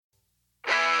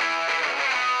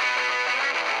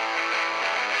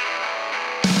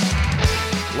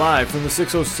Live from the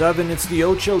 607, it's the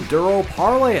Ocho Duro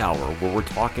Parlay Hour, where we're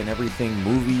talking everything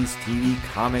movies, TV,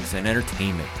 comics, and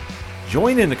entertainment.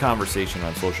 Join in the conversation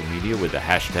on social media with the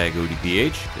hashtag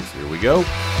ODPH, because here we go.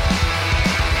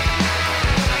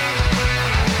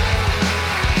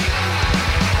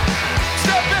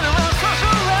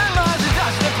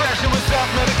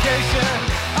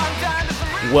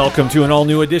 Welcome to an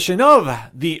all-new edition of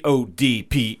the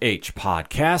ODPH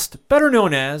podcast, better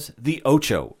known as the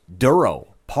Ocho Duro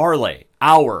Parlay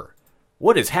Hour.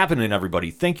 What is happening,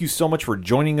 everybody? Thank you so much for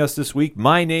joining us this week.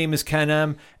 My name is Ken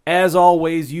M. As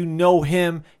always, you know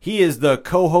him. He is the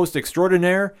co-host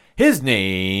extraordinaire. His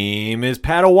name is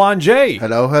Padawan J.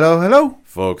 Hello, hello, hello.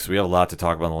 Folks, we have a lot to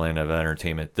talk about in the land of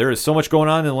entertainment. There is so much going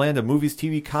on in the land of movies,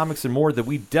 TV, comics, and more that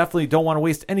we definitely don't want to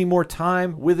waste any more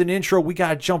time with an intro. We got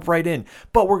to jump right in.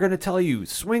 But we're going to tell you,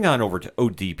 swing on over to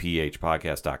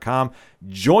odphpodcast.com.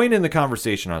 Join in the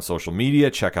conversation on social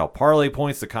media. Check out Parlay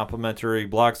Points, the complimentary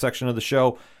blog section of the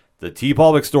show. The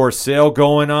TeePublic Store sale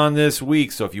going on this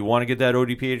week. So if you want to get that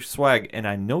ODPH swag, and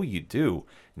I know you do,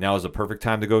 now is the perfect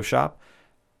time to go shop.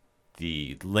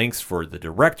 The links for the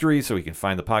directory so you can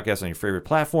find the podcast on your favorite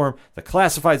platform, the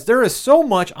classifieds. There is so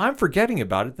much. I'm forgetting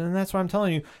about it, and that's why I'm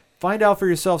telling you. Find out for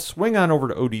yourself. Swing on over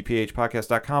to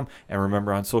odphpodcast.com. And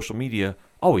remember, on social media,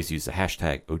 always use the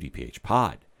hashtag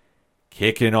ODPHpod.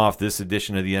 Kicking off this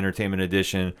edition of the Entertainment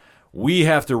Edition, we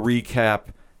have to recap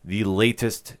the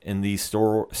latest in the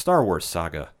Star Wars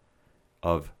saga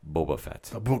of Boba Fett.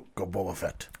 The book of Boba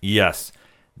Fett. Yes.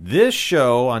 This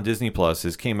show on Disney Plus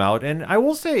has came out, and I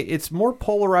will say it's more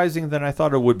polarizing than I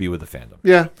thought it would be with the fandom.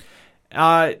 Yeah.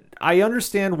 I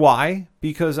understand why,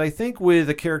 because I think with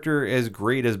a character as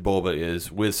great as Boba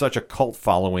is, with such a cult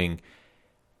following,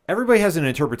 everybody has an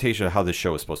interpretation of how this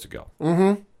show is supposed to go.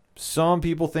 Mm-hmm. Some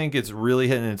people think it's really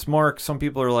hitting its mark. Some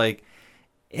people are like,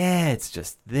 it's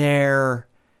just there.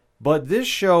 But this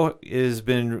show has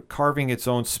been carving its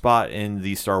own spot in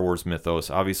the Star Wars mythos,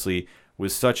 obviously,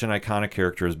 with such an iconic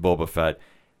character as Boba Fett.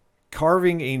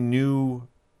 Carving a new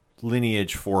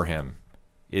lineage for him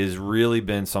has really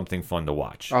been something fun to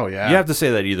watch. Oh, yeah. You have to say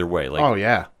that either way. Like, oh,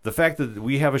 yeah. The fact that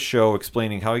we have a show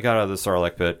explaining how he got out of the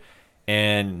Sarlacc pit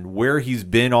and where he's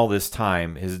been all this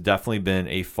time has definitely been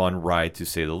a fun ride, to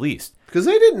say the least. Because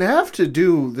they didn't have to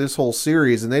do this whole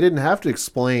series, and they didn't have to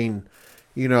explain,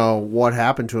 what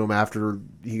happened to him after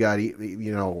he got,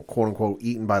 quote-unquote,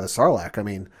 eaten by the Sarlacc. I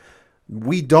mean,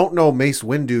 we don't know Mace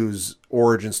Windu's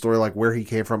origin story, like where he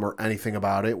came from or anything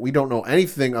about it. We don't know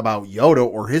anything about Yoda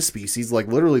or his species. Like,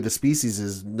 literally, the species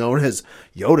is known as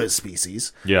Yoda's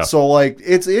species. Yeah. So, like,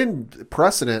 it's in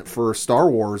precedent for Star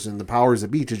Wars and the powers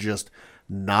that be to just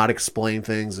not explain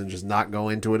things and just not go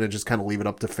into it and just kind of leave it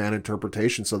up to fan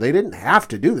interpretation. So they didn't have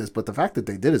to do this, but the fact that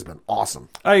they did has been awesome.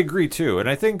 I agree, too. And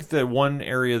I think that one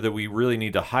area that we really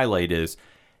need to highlight is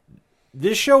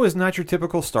this show is not your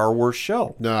typical Star Wars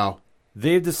show. No.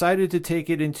 They've decided to take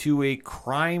it into a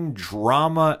crime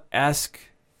drama-esque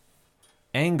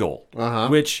angle,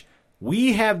 which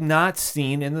we have not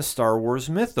seen in the Star Wars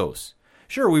mythos.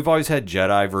 Sure, we've always had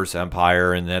Jedi versus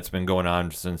Empire, and that's been going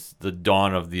on since the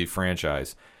dawn of the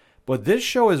franchise. But this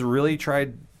show has really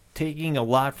tried taking a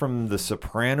lot from The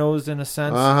Sopranos, in a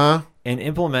sense, and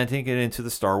implementing it into the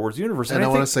Star Wars universe. And I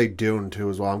want to say Dune, too,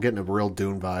 as well. I'm getting a real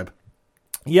Dune vibe.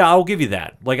 Yeah, I'll give you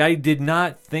that. Like, I did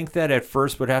not think that at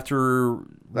first, but after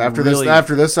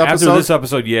this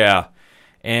episode, yeah.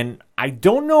 And I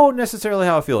don't know necessarily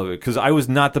how I feel of it, because I was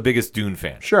not the biggest Dune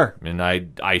fan. Sure. And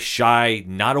I shy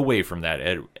not away from that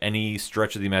at any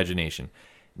stretch of the imagination.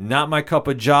 Not my cup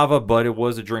of Java, but it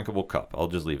was a drinkable cup. I'll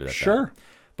just leave it at that. Sure.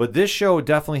 But this show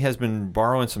definitely has been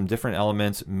borrowing some different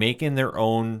elements, making their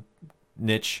own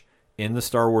niche in the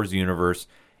Star Wars universe.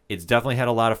 It's definitely had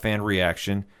a lot of fan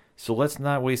reaction. So let's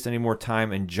not waste any more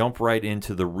time and jump right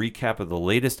into the recap of the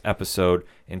latest episode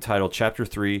entitled Chapter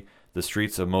 3, The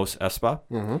Streets of Mos Espa.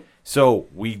 Mm-hmm. So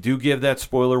we do give that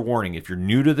spoiler warning. If you're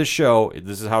new to the show,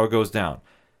 this is how it goes down.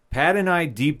 Pat and I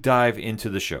deep dive into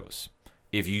the shows.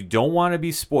 If you don't want to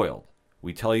be spoiled,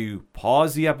 we tell you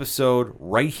pause the episode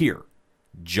right here.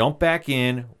 Jump back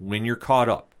in when you're caught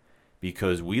up,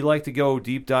 because we like to go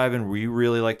deep dive and we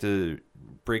really like to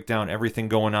break down everything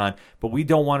going on, but we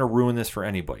don't want to ruin this for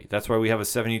anybody. That's why we have a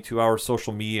 72-hour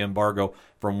social media embargo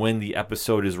from when the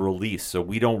episode is released, so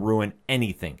we don't ruin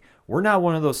anything. We're not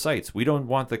one of those sites. We don't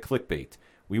want the clickbait.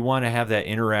 We want to have that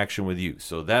interaction with you.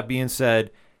 So that being said,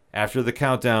 after the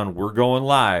countdown, we're going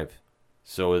live.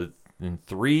 So in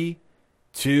 3,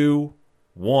 2,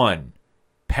 1,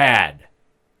 Pad,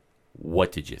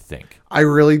 what did you think? I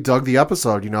really dug the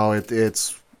episode.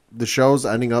 It's the show's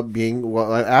ending up being,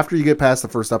 well, after you get past the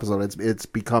first episode, it's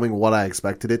becoming what I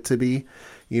expected it to be.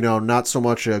 not so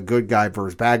much a good guy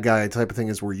versus bad guy type of thing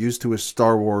as we're used to as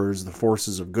Star Wars, the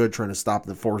forces of good trying to stop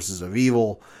the forces of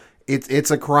evil.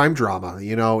 It's a crime drama,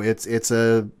 it's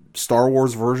a Star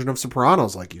Wars version of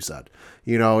Sopranos, like you said.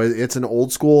 It's an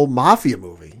old school mafia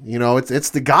movie. It's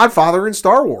The Godfather in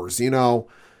Star Wars.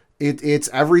 It's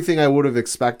everything I would have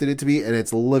expected it to be, and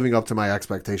it's living up to my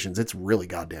expectations. It's really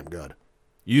goddamn good.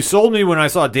 You sold me when I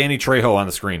saw Danny Trejo on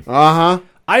the screen. Uh-huh.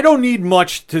 I don't need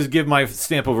much to give my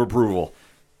stamp of approval.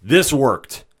 This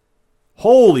worked.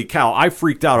 Holy cow, I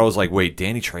freaked out. I was like, wait,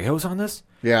 Danny Trejo's on this?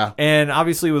 Yeah. And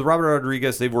obviously with Robert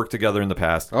Rodriguez, they've worked together in the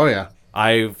past. Oh, yeah.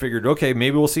 I figured, okay,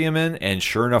 maybe we'll see him in, and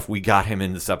sure enough, we got him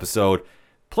in this episode.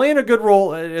 Playing a good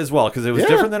role as well, because it was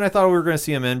different than I thought we were going to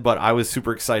see him in, but I was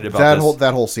super excited about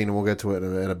that whole scene, and we'll get to it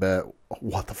in a bit.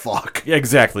 What the fuck? Yeah,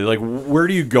 exactly. Like, where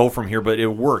do you go from here? But it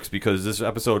works, because this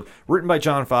episode, written by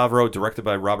Jon Favreau, directed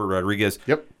by Robert Rodriguez,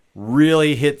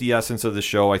 really hit the essence of the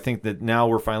show. I think that now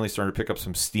we're finally starting to pick up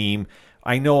some steam.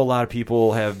 I know a lot of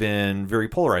people have been very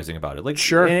polarizing about it. Like,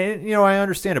 sure. And, I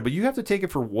understand it, but you have to take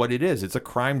it for what it is. It's a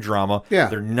crime drama. Yeah.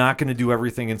 They're not going to do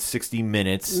everything in 60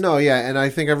 minutes. No, yeah, and I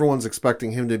think everyone's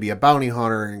expecting him to be a bounty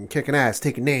hunter and kicking ass,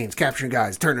 taking names, capturing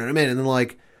guys, turning them in, and then,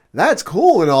 like, that's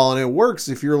cool and all, and it works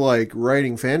if you're, like,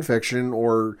 writing fan fiction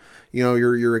or,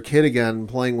 you're a kid again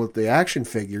playing with the action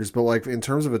figures, but, like, in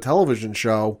terms of a television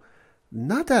show,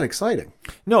 not that exciting.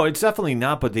 No, it's definitely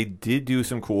not, but they did do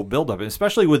some cool build-up,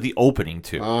 especially with the opening,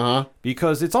 too. Uh-huh.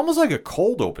 Because it's almost like a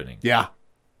cold opening. Yeah.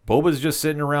 Boba's just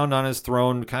sitting around on his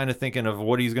throne, kind of thinking of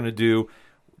what he's going to do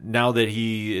now that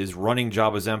he is running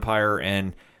Jabba's empire,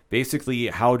 and basically,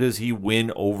 how does he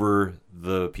win over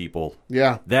the people?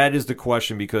 Yeah. That is the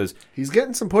question, because he's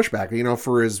getting some pushback,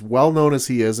 for as well-known as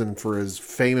he is and for as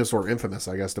famous or infamous,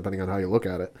 I guess, depending on how you look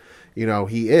at it,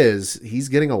 he's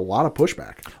getting a lot of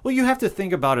pushback. Well, you have to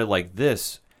think about it like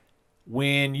this.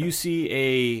 When you see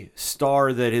a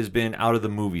star that has been out of the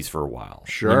movies for a while,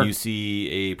 sure. When you see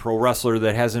a pro wrestler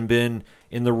that hasn't been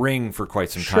in the ring for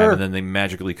quite some time, and then they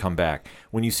magically come back.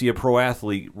 When you see a pro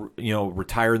athlete,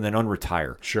 retire and then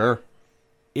unretire. Sure.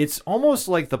 It's almost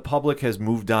like the public has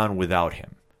moved on without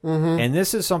him. Mm-hmm. And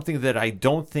this is something that I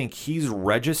don't think he's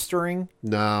registering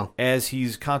as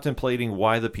he's contemplating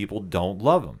why the people don't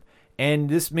love him. And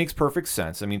this makes perfect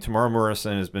sense. I mean, Tamara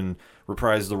Morrison has been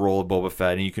reprised the role of Boba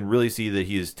Fett, and you can really see that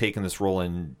he has taken this role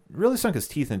and really sunk his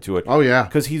teeth into it. Oh, yeah.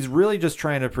 Because he's really just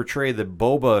trying to portray that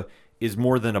Boba is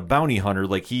more than a bounty hunter.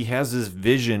 Like, he has this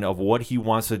vision of what he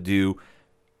wants to do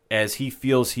as he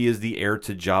feels he is the heir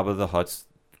to Jabba the Hutt's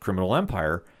criminal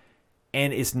empire,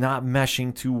 and it's not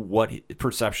meshing to what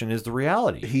perception is the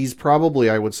reality. He's probably,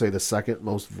 I would say, the second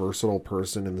most versatile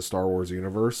person in the Star Wars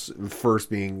universe. The first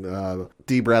being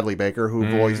D. Bradley Baker, who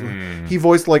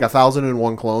voiced like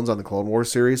 1,001 clones on the Clone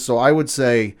Wars series. So I would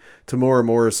say Tamora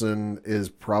Morrison is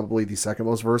probably the second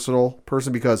most versatile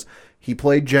person, because he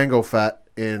played Jango Fett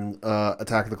in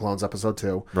Attack of the Clones Episode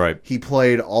 2. Right. He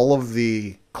played all of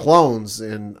the clones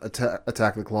in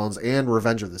Attack of the Clones and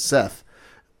Revenge of the Sith.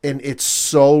 And it's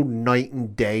so night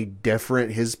and day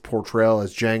different, his portrayal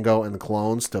as Jango and the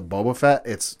clones to Boba Fett.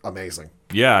 It's amazing.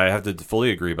 Yeah, I have to fully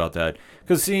agree about that.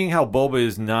 Because seeing how Boba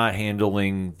is not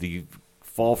handling the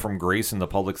fall from grace in the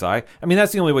public's eye, I mean,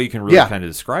 that's the only way you can really kind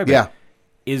of describe it,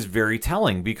 is very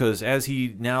telling. Because as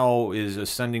he now is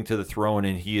ascending to the throne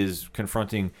and he is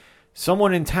confronting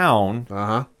someone in town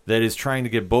that is trying to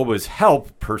get Boba's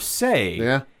help, per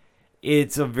se,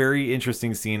 it's a very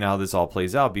interesting scene how this all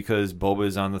plays out, because Boba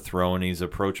is on the throne and he's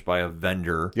approached by a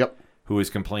vendor who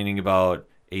is complaining about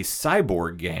a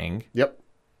cyborg gang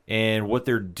and what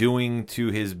they're doing to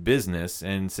his business,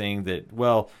 and saying that,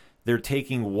 well, they're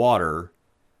taking water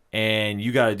and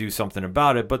you got to do something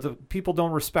about it, but the people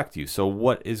don't respect you. So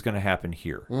what is going to happen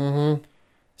here? Mm-hmm.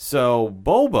 So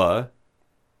Boba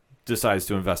decides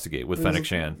to investigate with Fennec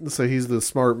Shand. So he's the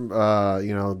smart,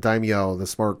 daimyo, the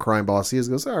smart crime boss. He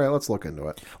goes, all right, let's look into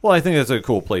it. Well, I think that's a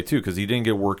cool play, too, because he didn't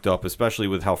get worked up, especially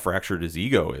with how fractured his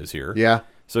ego is here. Yeah.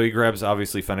 So he grabs,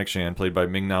 obviously, Fennec Shand, played by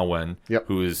Ming-Na Wen,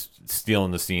 who is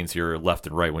stealing the scenes here left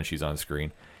and right when she's on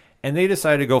screen. And they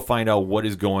decide to go find out what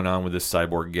is going on with this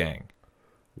cyborg gang.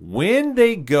 When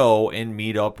they go and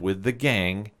meet up with the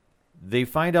gang, they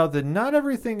find out that not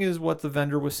everything is what the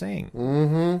vendor was saying.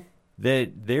 Mm-hmm.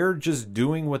 That they're just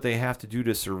doing what they have to do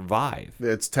to survive.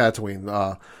 It's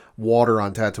Tatooine. Water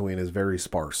on Tatooine is very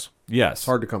sparse. Yes. It's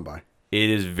hard to come by. It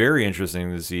is very interesting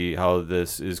to see how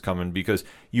this is coming, because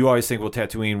you always think, well,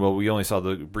 Tatooine, well, we only saw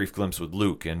the brief glimpse with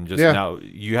Luke, and just now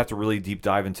you have to really deep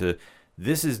dive into,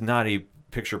 this is not a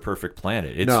picture perfect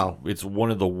planet. It's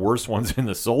one of the worst ones in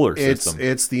the solar system.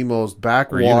 It's the most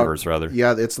backwater universe, rather.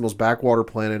 Yeah, it's the most backwater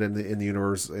planet in the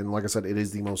universe, and like I said, it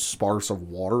is the most sparse of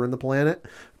water in the planet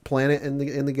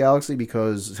in the galaxy.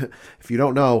 Because if you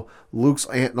don't know, Luke's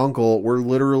aunt and uncle were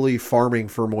literally farming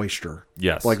for moisture.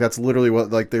 Yes, like that's literally what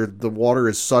the water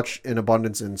is such in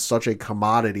abundance and such a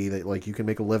commodity that like you can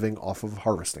make a living off of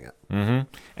harvesting it. Mm-hmm.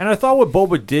 And I thought what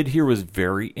Boba did here was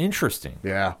very interesting.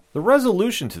 Yeah, the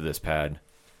resolution to this, Pad.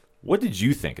 What did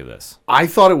you think of this? I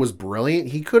thought it was brilliant.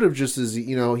 He could have just, as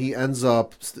he ends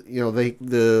up,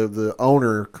 the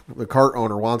owner, the cart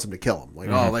owner wants him to kill him. Like,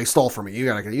 oh, they stole from me. You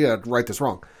gotta right this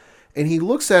wrong. And he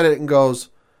looks at it and goes,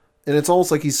 and it's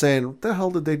almost like he's saying, "What the hell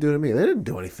did they do to me? They didn't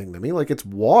do anything to me. Like it's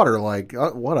water. Like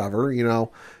whatever.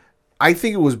 I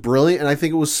think it was brilliant, and I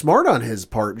think it was smart on his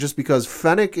part, just because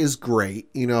Fennec is great.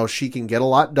 She can get a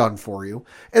lot done for you,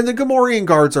 and the Gamorrean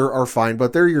guards are fine,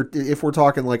 but if we're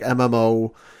talking like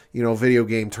MMO. Video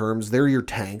game terms, they're your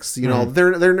tanks.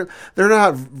 They're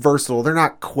not versatile. They're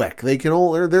not quick.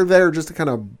 They're there just to kind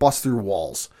of bust through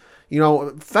walls.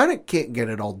 Fennec can't get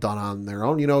it all done on their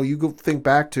own. You go think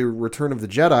back to Return of the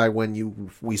Jedi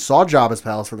when we saw Jabba's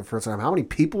palace for the first time. How many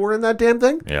people were in that damn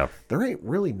thing? Yeah, there ain't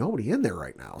really nobody in there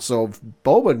right now. So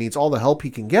Boba needs all the help he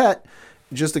can get,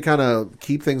 just to kind of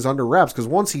keep things under wraps. Because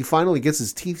once he finally gets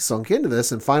his teeth sunk into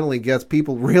this and finally gets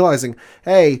people realizing,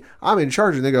 hey, I'm in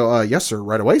charge, and they go, yes, sir,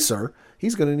 right away, sir,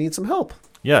 he's going to need some help.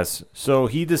 Yes, so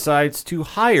he decides to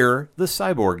hire the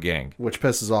cyborg gang. Which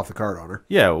pisses off the cart owner.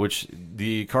 Yeah, which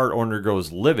the cart owner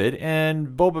goes livid, and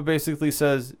Boba basically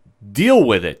says, deal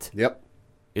with it. Yep.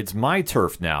 It's my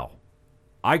turf now.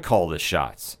 I call the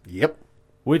shots. Yep.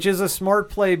 Which is a smart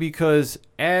play because,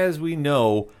 as we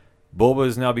know, Boba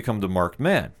has now become the marked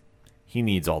man. He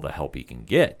needs all the help he can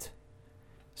get.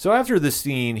 So after this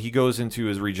scene, he goes into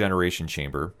his regeneration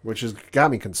chamber. Which has got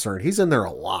me concerned. He's in there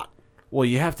a lot. Well,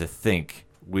 you have to think,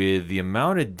 with the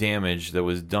amount of damage that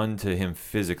was done to him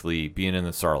physically being in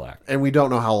the Sarlacc. And we don't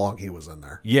know how long he was in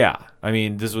there. Yeah. I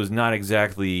mean, this was not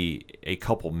exactly a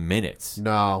couple minutes.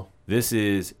 No. This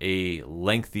is a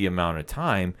lengthy amount of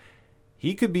time.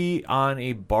 He could be on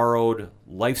a borrowed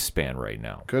lifespan right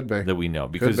now. Could be. That we know.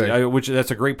 Because which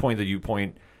that's a great point that you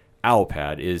point out,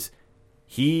 Pat, is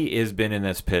he has been in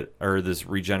this pit or this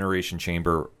regeneration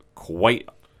chamber quite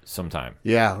some time.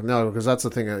 Yeah, no, because that's the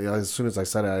thing. As soon as I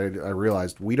said it, I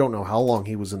realized we don't know how long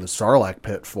he was in the Sarlacc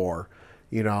pit for.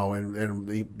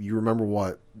 And you remember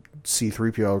what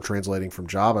C-3PO translating from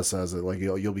Jabba says, that like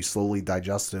you'll be slowly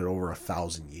digested over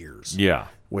 1,000 years. Yeah.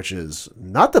 Which is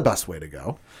not the best way to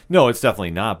go. No, it's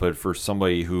definitely not. But for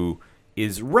somebody who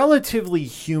is relatively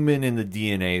human in the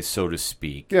DNA, so to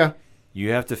speak, yeah,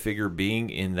 you have to figure being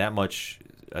in that much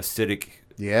acidic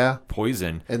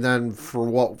poison. And then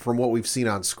from what we've seen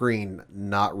on screen,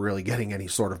 not really getting any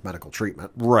sort of medical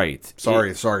treatment. Right.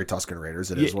 Sorry, Tusken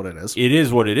Raiders. It is what it is. It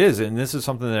is what it is. And this is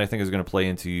something that I think is going to play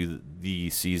into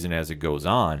the season as it goes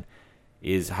on,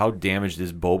 is how damaged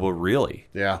is Boba really?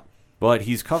 Yeah. But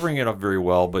he's covering it up very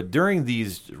well. But during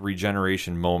these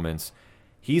regeneration moments,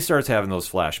 he starts having those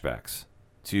flashbacks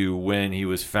to when he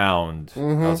was found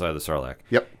outside of the Sarlacc.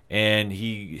 Yep. And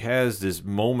he has this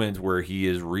moment where he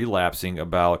is relapsing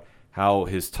about how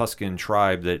his Tusken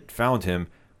tribe that found him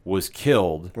was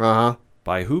killed.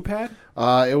 By who, Pat?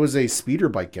 It was a speeder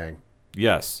bike gang.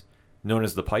 Yes. Known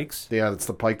as the Pikes? Yeah, it's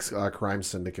the Pikes crime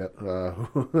syndicate,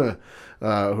 who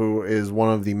is one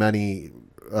of the many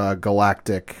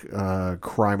galactic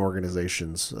crime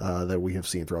organizations that we have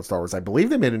seen throughout Star Wars. I believe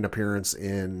they made an appearance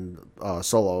in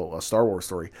Solo, a Star Wars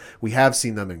story. We have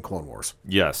seen them in Clone Wars.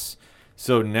 Yes.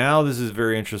 So now this is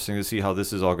very interesting to see how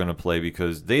this is all going to play,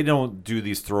 because they don't do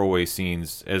these throwaway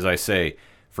scenes, as I say,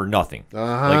 for nothing.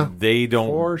 Like they don't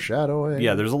foreshadowing.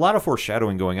 Yeah, there's a lot of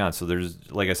foreshadowing going on. So there's,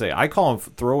 like I say, I call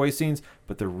them throwaway scenes,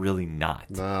 but they're really not.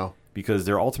 No, because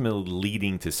they're ultimately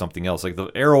leading to something else. Like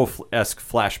the Arrow-esque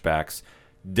flashbacks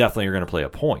definitely are going to play a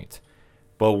point.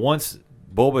 But once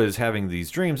Boba is having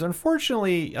these dreams,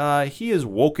 unfortunately, he is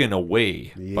woken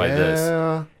away by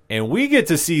this. And we get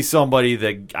to see somebody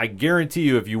that I guarantee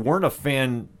you, if you weren't a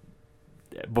fan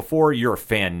before, you're a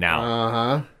fan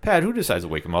now. Pat, who decides to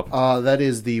wake him up? That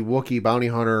is the Wookiee bounty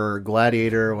hunter,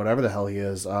 gladiator, whatever the hell he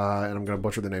is. And I'm going to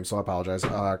butcher the name, so I apologize.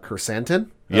 Krrsantan?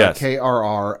 Yes. Krrsantan.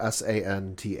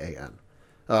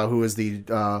 Who is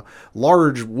the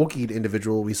large Wookiee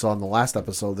individual we saw in the last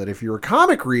episode, that if you're a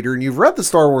comic reader and you've read the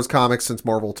Star Wars comics since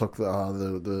Marvel took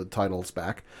the titles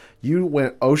back, you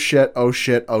went, oh shit, oh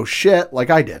shit, oh shit, like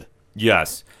I did.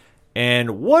 Yes.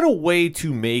 And what a way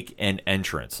to make an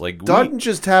entrance. Like, doesn't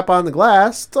just tap on the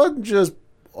glass, doesn't just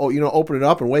open it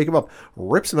up and wake him up,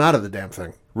 rips him out of the damn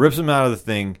thing. Rips him out of the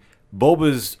thing,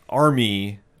 Boba's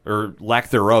army, or lack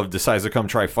thereof, decides to come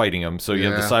try fighting him. So you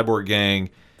have the cyborg gang.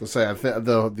 Let's say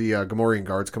the Gamorrean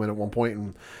guards come in at one point,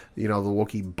 and the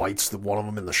Wookiee bites one of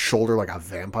them in the shoulder like a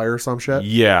vampire or some shit.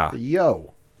 Yeah.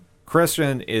 Yo.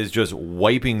 Christian is just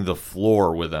wiping the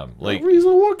floor with them. Like, he's a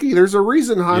Wookiee. There's a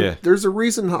reason Han. Yeah. There's a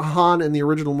reason Han in the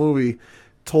original movie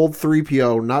told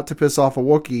 3PO not to piss off a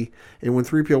Wookiee, and when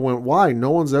 3PO went, "Why?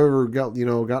 No one's ever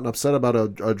gotten upset about a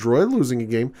droid losing a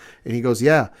game," and he goes,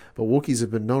 "Yeah, but Wookiees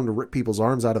have been known to rip people's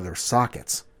arms out of their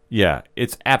sockets." Yeah,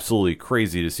 it's absolutely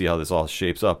crazy to see how this all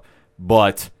shapes up,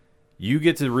 but you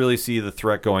get to really see the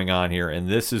threat going on here, and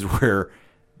this is where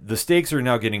the stakes are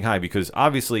now getting high, because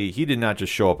obviously he did not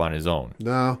just show up on his own.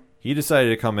 No. He decided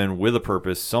to come in with a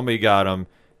purpose. Somebody got him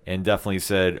and definitely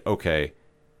said, okay,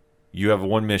 you have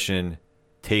one mission,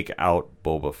 take out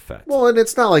Boba Fett. Well, and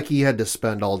it's not like he had to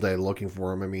spend all day looking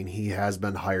for him. I mean, he has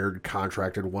been hired,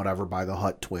 contracted, whatever, by the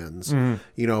Hutt twins,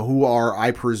 who are, I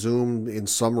presume, in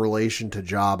some relation to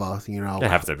Jabba, They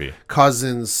have to be.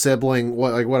 Cousins, sibling,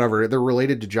 whatever. They're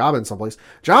related to Jabba in some place.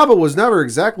 Jabba was never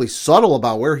exactly subtle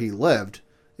about where he lived.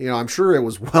 I'm sure it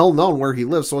was well known where he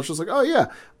lives, so it's just like, oh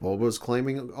yeah, Boba's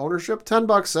claiming ownership.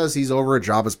 $10 says he's over at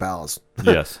Jabba's palace.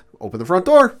 Yes. Open the front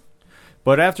door.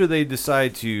 But after they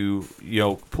decide to,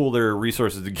 pull their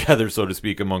resources together, so to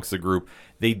speak, amongst the group,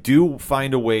 they do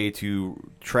find a way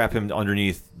to trap him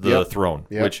underneath the throne,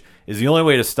 which is the only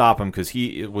way to stop him, because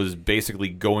he was basically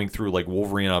going through like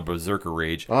Wolverine on Berserker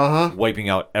Rage, wiping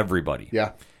out everybody.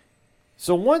 Yeah.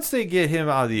 So once they get him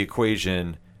out of the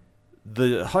equation,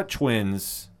 the Hutt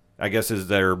twins, I guess as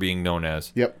they're being known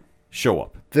as, show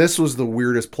up. This was the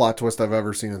weirdest plot twist I've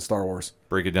ever seen in Star Wars.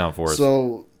 Break it down for us.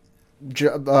 So,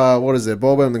 what is it?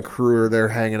 Boba and the crew are there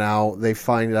hanging out. They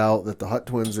find out that the Hutt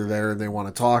twins are there and they want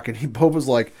to talk. And Boba's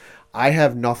like, I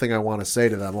have nothing I want to say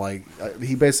to them. Like,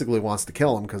 he basically wants to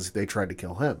kill them because they tried to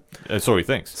kill him. So he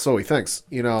thinks. So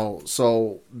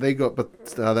they go, but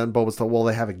then Boba's told, well,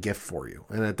 they have a gift for you.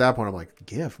 And at that point, I'm like,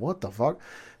 gift? What the fuck?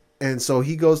 And so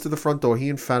he goes to the front door. He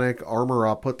and Fennec armor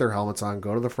up, put their helmets on,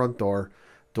 go to the front door.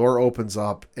 Door opens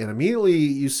up, and immediately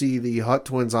you see the Hutt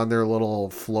twins on their little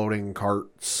floating cart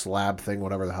slab thing,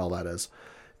 whatever the hell that is.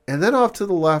 And then off to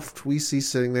the left, we see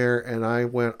sitting there, and I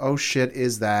went, oh shit,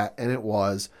 is that? And it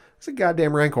was. It's a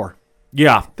goddamn Rancor.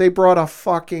 Yeah. They brought a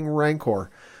fucking Rancor.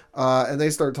 And they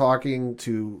start talking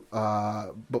to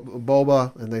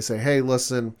Boba, and they say, hey,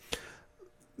 listen...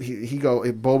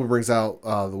 Boba brings out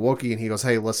the Wookiee, and he goes,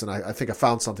 hey, listen, I think I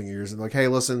found something of yours. And like, hey,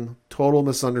 listen, total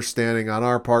misunderstanding on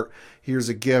our part. Here's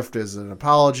a gift as an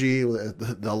apology.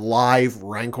 The live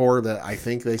Rancor that I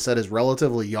think they said is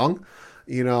relatively young.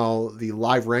 The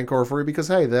live Rancor for you, because,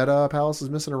 hey, that palace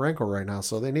is missing a Rancor right now,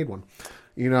 so they need one.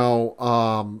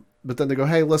 But then they go,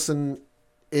 hey, listen,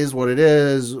 is what it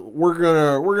is. We're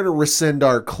gonna rescind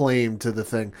our claim to the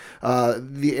thing.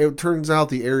 It turns out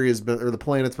the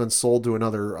planet's been sold to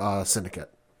another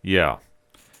syndicate. Yeah.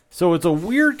 So it's a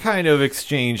weird kind of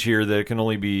exchange here that can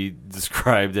only be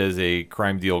described as a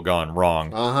crime deal gone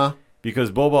wrong.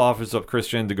 Because Boba offers up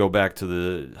Christian to go back to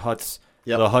the Hutts.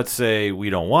 Yep. The Hutts say, we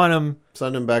don't want him.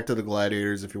 Send him back to the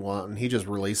Gladiators if you want, and he just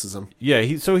releases him. Yeah,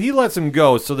 he lets him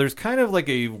go. So there's kind of like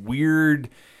a weird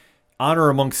honor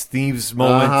amongst thieves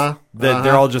moment that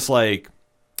they're all just like,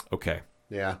 okay.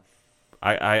 Yeah.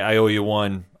 I owe you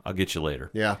one. I'll get you later.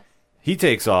 Yeah. He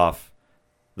takes off.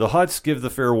 The Hutts give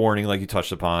the fair warning, like you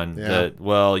touched upon, that,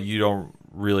 well, you don't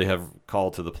really have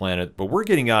call to the planet, but we're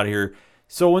getting out of here.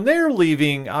 So when they're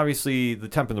leaving, obviously the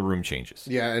temp in the room changes.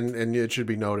 Yeah, and it should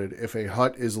be noted, if a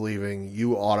Hutt is leaving,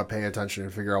 you ought to pay attention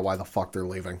and figure out why the fuck they're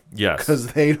leaving. Yes. Because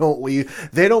they don't leave.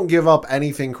 They don't give up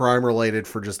anything crime-related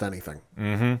for just anything.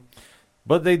 Mm-hmm.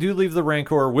 But they do leave the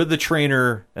Rancor with the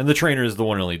trainer, and the trainer is the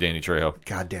one and only Danny Trejo.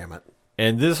 God damn it.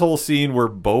 And this whole scene where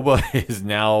Boba is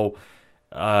now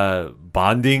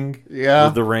bonding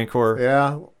with the Rancor.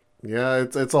 Yeah,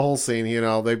 it's a whole scene.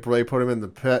 They put him in the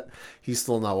pit. He's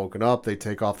still not woken up. They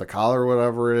take off the collar or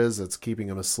whatever it is that's keeping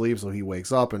him asleep, so he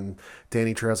wakes up, and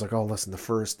Danny Trejo's like, oh, listen, the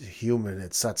first human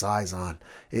it sets eyes on,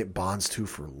 it bonds to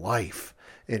for life.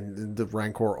 And the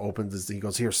Rancor opens, he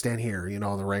goes, here, stand here, and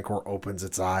the Rancor opens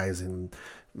its eyes, and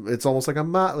it's almost like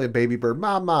a baby bird,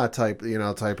 mama type,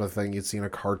 type of thing you'd see in a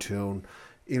cartoon.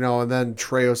 And then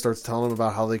Trejo starts telling him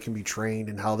about how they can be trained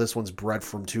and how this one's bred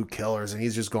from two killers, and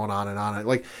he's just going on and on.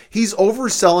 Like, he's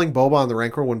overselling Boba on the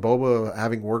Rancor when Boba,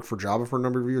 having worked for Jabba for a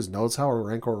number of years, knows how a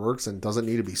Rancor works and doesn't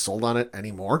need to be sold on it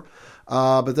anymore.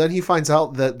 But then he finds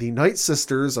out that the Night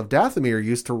Sisters of Dathomir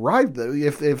used to ride.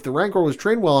 If the Rancor was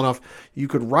trained well enough, you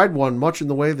could ride one much in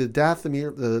the way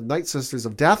the Night Sisters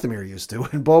of Dathomir used to.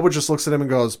 And Boba just looks at him and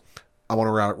goes, I want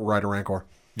to ride a Rancor.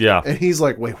 Yeah. And he's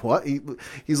like, wait, what?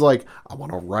 He's like, I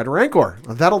want to ride a Rancor.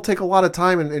 That'll take a lot of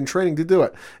time and training to do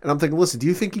it. And I'm thinking, listen, do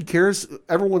you think he cares?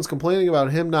 Everyone's complaining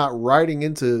about him not riding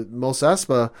into Mos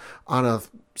Espa on a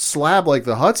slab like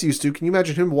the Hutts used to. Can you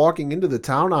imagine him walking into the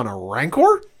town on a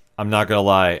Rancor? I'm not gonna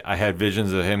lie. I had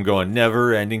visions of him going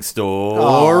never-ending story.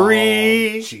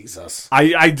 Oh, Jesus.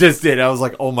 I just did. I was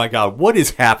like, oh my god, what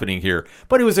is happening here?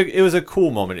 But it was a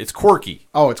cool moment. It's quirky.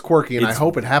 Oh, it's quirky, and I It's-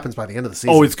 hope it happens by the end of the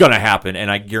season. Oh, it's gonna happen,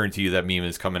 and I guarantee you that meme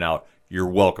is coming out. You're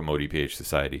welcome, ODPH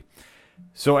Society.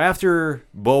 So after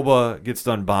Boba gets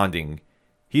done bonding,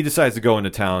 he decides to go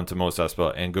into town to Mos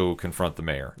Espa and go confront the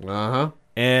mayor. Uh-huh.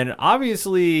 And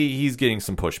obviously, he's getting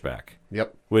some pushback.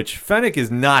 Yep. Which Fennec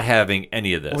is not having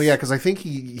any of this. Well, yeah, because I think he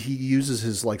uses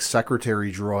his like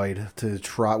secretary droid to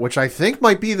try, which I think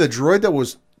might be the droid that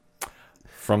was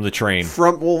From the train.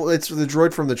 it's the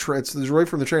droid from the it's the droid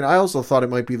from the train. I also thought it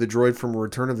might be the droid from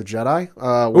Return of the Jedi.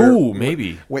 Ooh,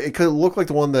 maybe. It could look like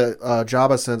the one that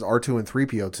Jabba sends R2 and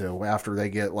 3PO to after they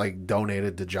get like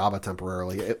donated to Jabba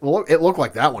temporarily. It looked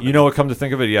like that one. You know what? Come to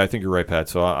think of it, yeah, I think you're right, Pat.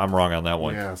 So I'm wrong on that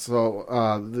one. Yeah,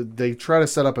 so they try to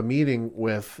set up a meeting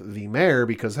with the mayor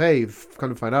because, hey, come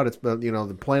to find out, it's been,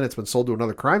 the planet's been sold to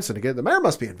another crime syndicate. The mayor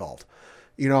must be involved.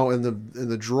 And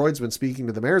the droid's been speaking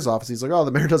to the mayor's office. He's like, oh,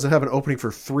 the mayor doesn't have an opening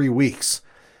for 3 weeks.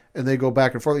 And they go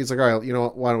back and forth. He's like, all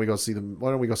right, why don't we go see the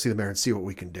mayor and see what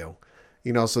we can do?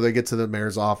 So they get to the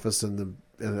mayor's office, and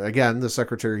again, the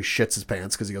secretary shits his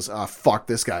pants because he goes, fuck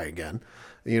this guy again.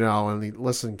 And he,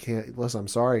 listen, I'm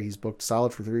sorry, he's booked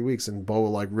solid for 3 weeks. And Bo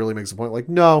like really makes a point, like,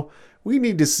 no, we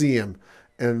need to see him.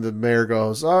 And the mayor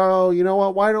goes, oh, you know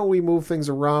what? Why don't we move things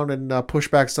around and push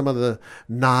back some of the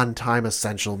non-time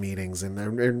essential meetings and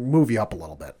move you up a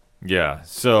little bit? Yeah.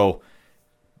 So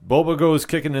Boba goes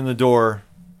kicking in the door.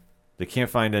 They can't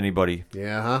find anybody.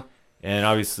 Yeah, huh? And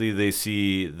obviously they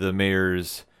see the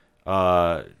mayor's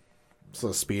So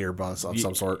a speeder bus of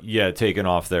some sort. Yeah, taken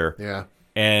off there. Yeah.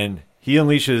 And he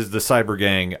unleashes the cyber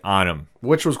gang on him.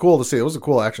 Which was cool to see. It was a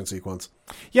cool action sequence.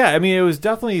 Yeah, I mean, it was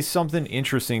definitely something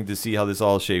interesting to see how this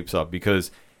all shapes up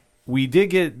because we did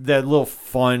get that little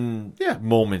fun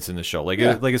moments in the show. Like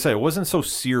I said, it wasn't so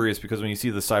serious because when you see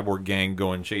the cyborg gang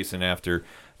going chasing after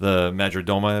the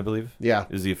Majordoma, I believe,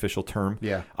 is the official term.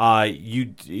 Yeah.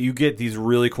 You get these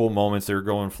really cool moments. They're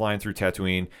going flying through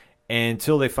Tatooine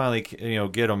until they finally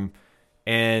get them,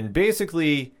 and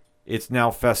basically it's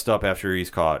now fessed up after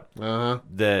he's caught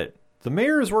that the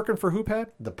mayor is working for who,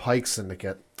 Pat? The Pike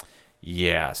Syndicate.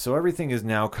 Yeah, so everything is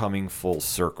now coming full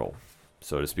circle,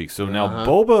 so to speak. So now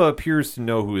Boba appears to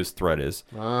know who his threat is.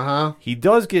 He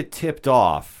does get tipped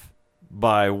off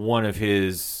by one of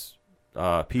his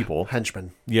people.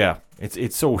 Henchmen. Yeah,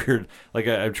 it's so weird. Like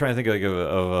I'm trying to think of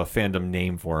a fandom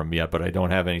name for him yet, but I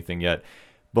don't have anything yet.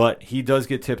 But he does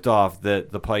get tipped off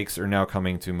that the Pikes are now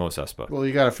coming to Mos Espa. Well,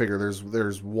 you got to figure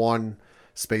there's one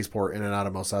spaceport in and out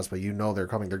of Mos Espa. They're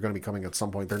coming. They're going to be coming at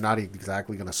some point. They're not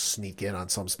exactly going to sneak in on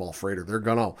some small freighter. They're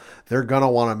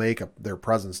gonna want to make their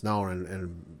presence known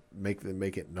and make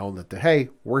it known that hey,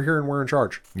 we're here and we're in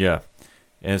charge. Yeah,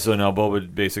 and so now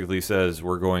Boba basically says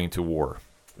we're going to war.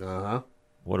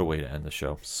 What a way to end the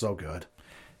show. So good.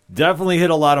 Definitely hit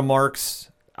a lot of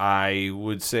marks. I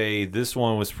would say this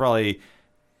one was probably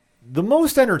the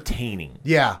most entertaining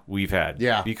we've had.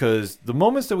 Yeah. Because the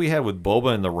moments that we had with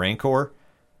Boba and the Rancor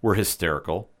were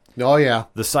hysterical. Oh, yeah.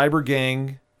 The cyber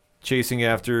gang chasing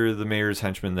after the mayor's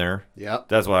henchmen there. Yep.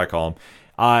 That's what I call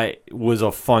them. Was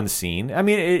a fun scene. I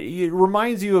mean, it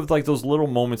reminds you of like those little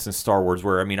moments in Star Wars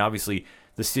where, I mean, obviously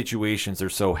the situations are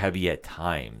so heavy at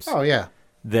times. Oh, yeah.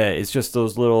 That it's just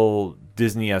those little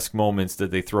Disney-esque moments that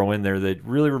they throw in there that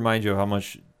really remind you of how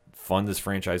much fun this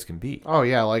franchise can be. Oh,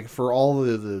 yeah. Like for all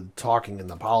the talking and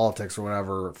the politics or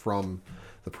whatever from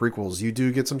the prequels, you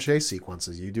do get some chase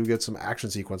sequences. You do get some action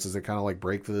sequences that kind of like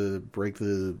break the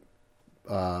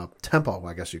tempo,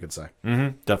 I guess you could say.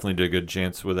 Mm-hmm. Definitely did a good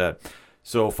chance with that.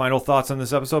 So, final thoughts on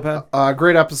this episode, Pat?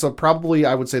 Great episode. Probably,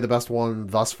 I would say, the best one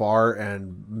thus far.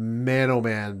 And man, oh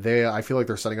man, I feel like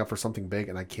they're setting up for something big,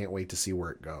 and I can't wait to see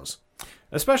where it goes.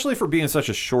 Especially for being such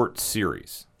a short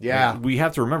series. Yeah. We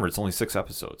have to remember, it's only 6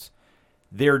 episodes.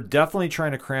 They're definitely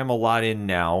trying to cram a lot in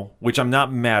now, which I'm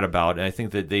not mad about. And I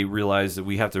think that they realize that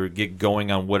we have to get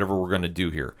going on whatever we're going to do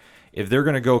here. If they're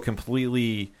going to go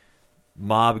completely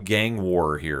mob gang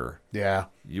war here,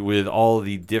 with all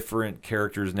the different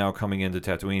characters now coming into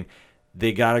Tatooine,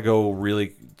 they got to go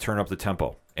really turn up the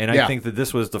tempo. And I think that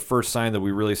this was the first sign that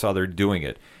we really saw they're doing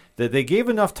it. That they gave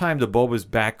enough time to Boba's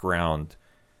background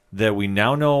that we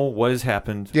now know what has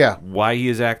happened. Yeah. Why he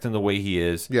is acting the way he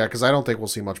is. Yeah, because I don't think we'll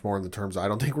see much more in the terms. I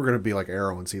don't think we're going to be like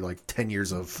Arrow and see like 10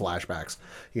 years of flashbacks,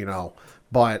 you know.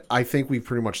 But I think we've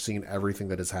pretty much seen everything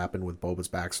that has happened with Boba's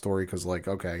backstory. Because, like,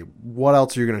 okay, what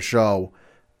else are you going to show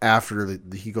after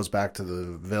he goes back to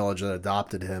the village that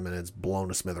adopted him and it's blown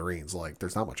to smithereens? Like,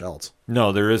 there's not much else.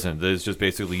 No, there isn't. There's just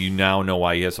basically you now know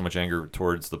why he has so much anger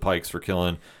towards the Pikes for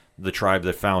killing the tribe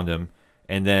that found him.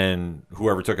 And then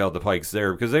whoever took out the Pikes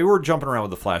there, because they were jumping around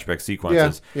with the flashback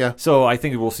sequences. Yeah. So I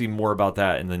think we'll see more about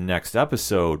that in the next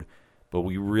episode. But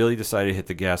we really decided to hit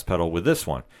the gas pedal with this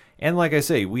one. And like I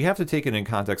say, we have to take it in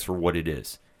context for what it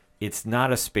is. It's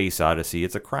not a space odyssey.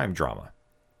 It's a crime drama.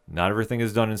 Not everything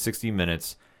is done in 60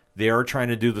 minutes. They are trying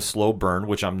to do the slow burn,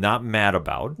 which I'm not mad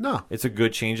about. No. It's a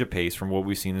good change of pace from what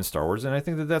we've seen in Star Wars. And I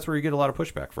think that that's where you get a lot of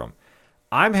pushback from.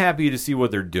 I'm happy to see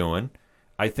what they're doing.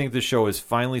 I think the show is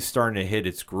finally starting to hit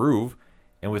its groove,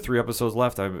 and with 3 episodes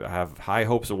left, I have high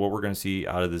hopes of what we're going to see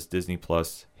out of this Disney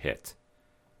Plus hit.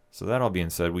 So that all being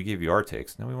said, we gave you our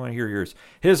takes. Now we want to hear yours.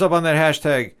 Hit us up on that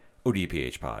hashtag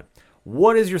ODPHpod.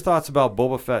 What is your thoughts about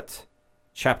Boba Fett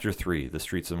Chapter 3, The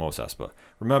Streets of Mos Espa?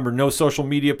 Remember, no social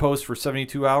media posts for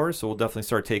 72 hours, so we'll definitely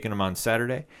start taking them on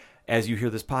Saturday as you hear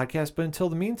this podcast. But until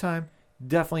the meantime,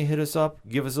 definitely hit us up,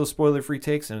 give us those spoiler-free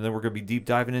takes, and then we're going to be deep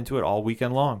diving into it all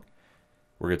weekend long.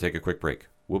 We're going to take a quick break.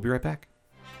 We'll be right back.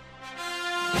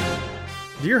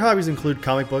 Do your hobbies include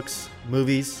comic books,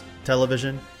 movies,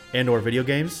 television, and or video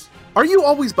games? Are you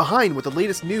always behind with the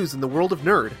latest news in the world of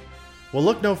nerd? Well,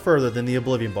 look no further than The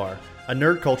Oblivion Bar, a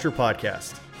nerd culture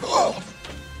podcast. Oh,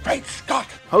 great Scott!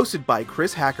 Hosted by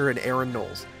Chris Hacker and Aaron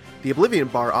Knowles, The Oblivion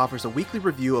Bar offers a weekly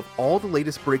review of all the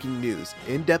latest breaking news,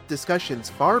 in-depth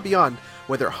discussions far beyond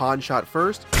whether Han shot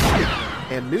first,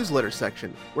 and newsletter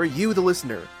section, where you, the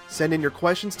listener, send in your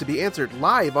questions to be answered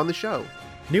live on the show.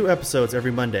 New episodes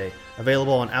every Monday,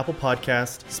 available on Apple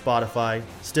Podcasts, Spotify,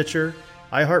 Stitcher,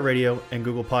 iHeartRadio, and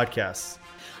Google Podcasts.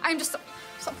 I'm just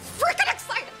so freaking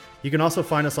excited! You can also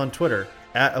find us on Twitter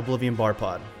at Oblivion Bar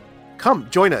Pod. Come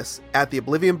join us at the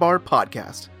Oblivion Bar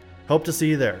Podcast. Hope to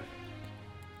see you there.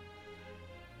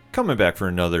 Coming back for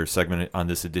another segment on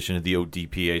this edition of the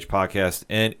ODPH podcast,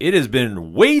 and it has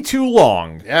been way too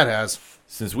long Yeah, it has.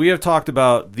 since we have talked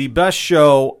about the best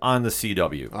show on the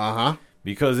CW. Uh-huh.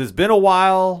 Because it's been a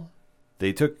while.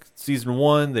 They took season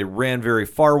 1, they ran very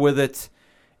far with it,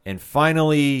 and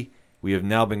finally, we have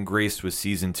now been graced with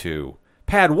season 2.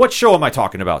 Pad, what show am I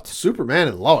talking about? Superman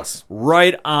and Lois.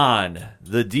 Right on.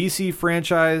 The DC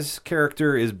franchise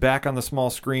character is back on the small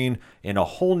screen in a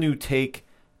whole new take.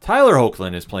 Tyler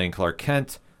Hoechlin is playing Clark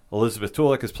Kent. Elizabeth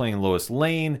Tulloch is playing Lois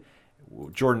Lane.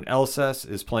 Jordan Elsas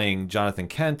is playing Jonathan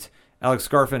Kent. Alex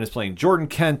Garfin is playing Jordan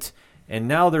Kent. And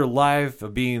now their life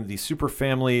of being the super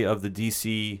family of the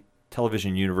DC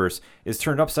television universe is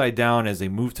turned upside down as they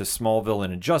move to Smallville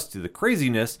and adjust to the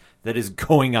craziness that is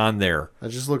going on there. I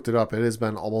just looked it up. It has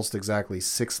been almost exactly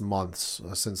 6 months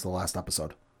since the last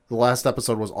episode. The last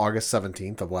episode was August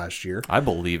 17th of last year. I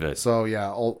believe it. So,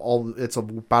 yeah, it's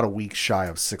about a week shy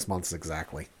of 6 months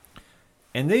exactly.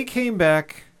 And they came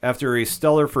back after a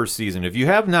stellar first season. If you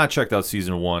have not checked out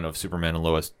season 1 of Superman and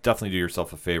Lois, definitely do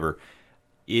yourself a favor.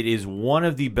 It is one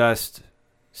of the best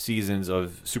seasons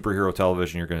of superhero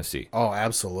television you're going to see. Oh,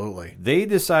 absolutely. They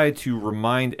decide to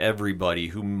remind everybody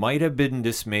who might have been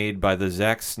dismayed by the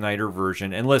Zack Snyder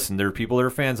version. And listen, there are people that are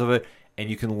fans of it, and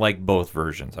you can like both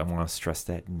versions. I want to stress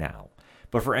that now.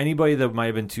 But for anybody that might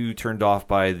have been too turned off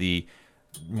by the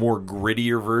more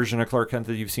grittier version of Clark Kent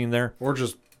that you've seen there, Or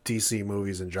just DC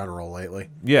movies in general lately.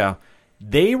 yeah,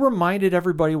 they reminded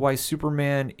everybody why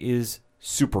Superman is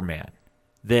Superman.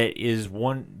 That he is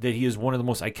one of the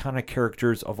most iconic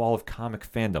characters of all of comic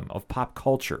fandom, of pop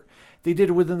culture. They did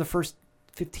it within the first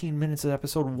 15 minutes of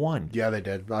episode 1. Yeah, they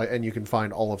did. And you can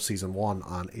find all of season 1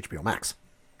 on HBO Max.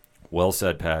 Well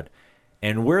said, Pat.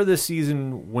 And where this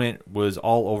season went was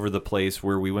all over the place,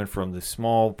 where we went from the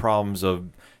small problems of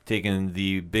taking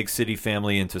the big city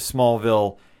family into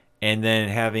Smallville and then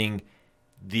having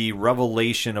the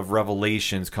revelation of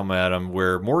revelations come at him,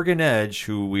 where Morgan Edge,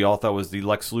 who we all thought was the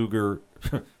Lex Luger...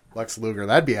 Lex Luger,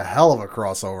 that'd be a hell of a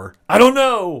crossover. I don't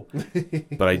know!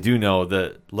 But I do know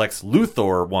that Lex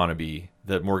Luthor wannabe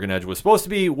that Morgan Edge was supposed to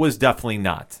be was definitely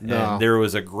not. No. And there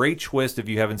was a great twist if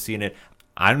you haven't seen it.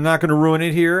 I'm not going to ruin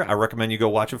it here. I recommend you go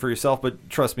watch it for yourself, but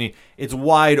trust me, it's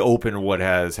wide open what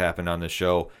has happened on the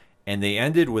show. And they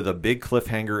ended with a big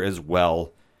cliffhanger as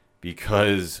well,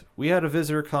 because we had a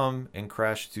visitor come and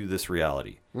crash to this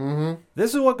reality. Mm-hmm.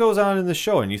 This is what goes on in the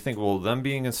show, and you think, well, them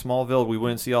being in Smallville, we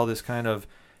wouldn't see all this kind of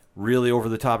really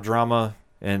over-the-top drama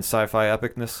and sci-fi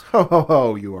epicness?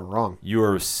 Oh, you are wrong. You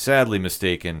are sadly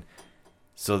mistaken.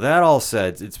 So that all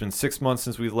said, it's been 6 months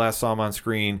since we last saw him on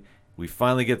screen. We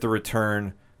finally get the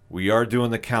return. We are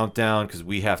doing the countdown because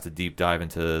we have to deep dive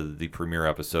into the premiere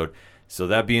episode. So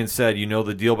that being said, you know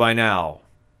the deal by now.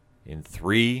 In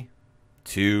 3,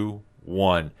 2,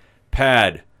 1.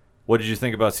 Pad, what did you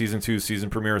think about Season 2,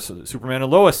 season premiere of Superman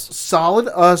and Lois?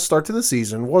 Solid start to the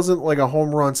season. Wasn't like a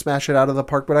home run, smash it out of the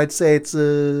park, but I'd say it's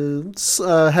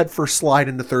a head first slide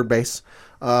into third base.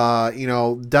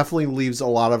 Definitely leaves a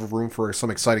lot of room for some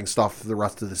exciting stuff for the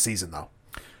rest of the season, though.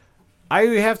 I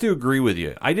have to agree with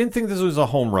you. I didn't think this was a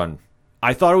home run.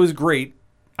 I thought it was great.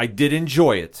 I did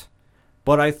enjoy it.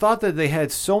 But I thought that they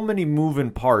had so many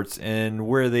moving parts, and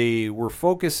where they were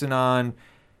focusing on,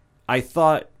 I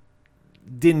thought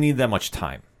didn't need that much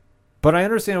time. But I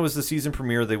understand it was the season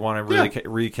premiere. They want to really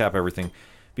recap everything.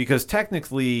 Because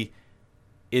technically,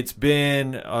 it's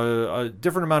been a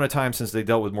different amount of time since they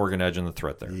dealt with Morgan Edge and the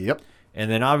threat there. Yep.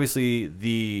 And then obviously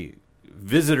the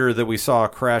visitor that we saw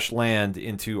crash land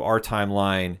into our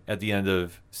timeline at the end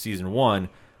of season 1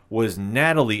 was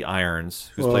Natalie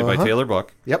Irons, who's played by Taylor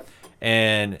Buck. Yep.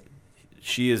 And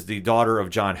she is the daughter of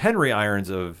John Henry Irons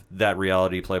of that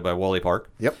reality, played by Wally Park.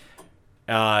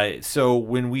 Yep. So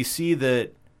when we see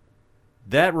that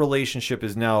relationship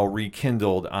is now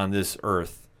rekindled on this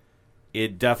Earth,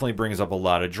 it definitely brings up a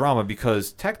lot of drama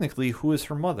because technically, who is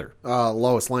her mother?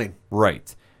 Lois Lane.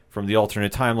 Right. From the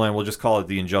alternate timeline, we'll just call it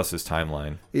the Injustice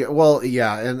timeline. Yeah, well,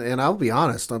 yeah, and I'll be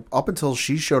honest, up until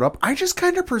she showed up, I just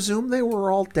kind of presumed they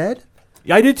were all dead.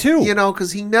 Yeah, I did too.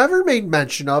 Because he never made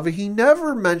mention of it. He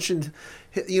never mentioned,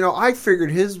 I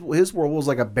figured his world was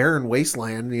like a barren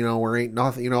wasteland, where ain't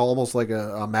nothing, almost like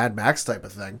a Mad Max type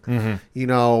of thing.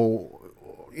 Mm-hmm.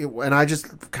 And I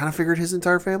just kind of figured his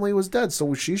entire family was dead. So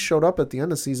when she showed up at the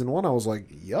end of season 1, I was like,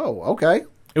 yo, okay.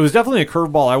 It was definitely a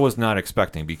curveball I was not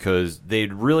expecting because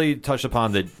they'd really touched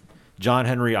upon that John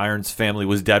Henry Irons' family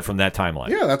was dead from that timeline.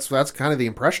 Yeah, that's kind of the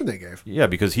impression they gave. Yeah,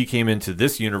 because he came into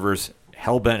this universe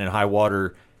hell-bent and high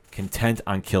water, content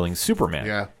on killing Superman.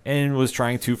 Yeah. And was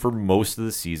trying to for most of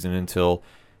the season until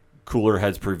cooler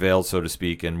heads prevailed, so to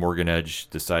speak, and Morgan Edge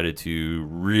decided to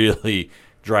really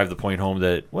drive the point home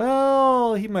that,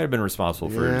 well, he might have been responsible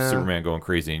for Superman going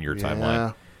crazy in your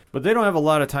timeline. But they don't have a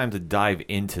lot of time to dive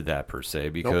into that, per se,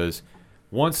 because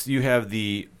once you have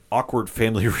the awkward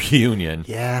family reunion,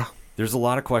 there's a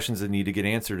lot of questions that need to get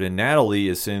answered, and Natalie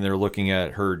is sitting there looking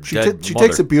at her dead mother. She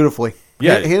takes it beautifully.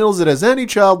 Yeah. Handles it as any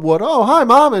child would. Oh, hi,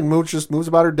 Mom, and just moves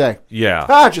about her day.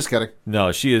 Yeah. Just kidding.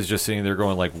 No, she is just sitting there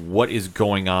going like, what is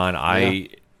going on? I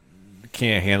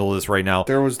can't handle this right now.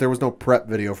 There was no prep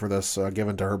video for this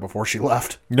given to her before she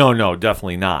left. No,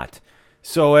 definitely not.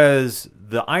 So as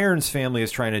the Irons family is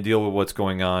trying to deal with what's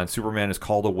going on, Superman is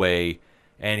called away,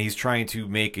 and he's trying to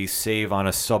make a save on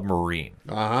a submarine.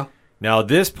 Uh-huh. Now, at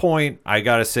this point, I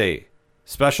got to say,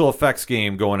 special effects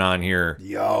game going on here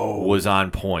was on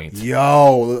point.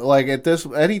 Like at this,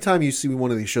 anytime you see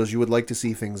one of these shows, you would like to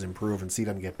see things improve and see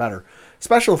them get better.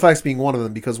 Special effects being one of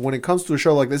them, because when it comes to a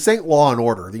show like this ain't Law and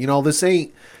Order. This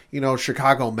ain't,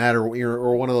 Chicago Med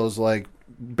or one of those like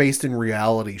based in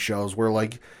reality shows where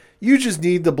like you just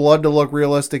need the blood to look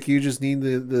realistic. You just need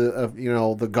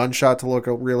the gunshot to look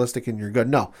realistic, and you're good.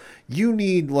 No, you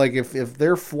need like if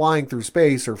they're flying through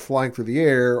space or flying through the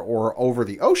air or over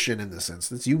the ocean in this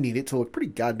instance, you need it to look pretty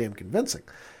goddamn convincing.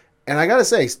 And I gotta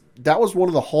say, that was one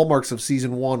of the hallmarks of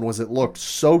season 1 was it looked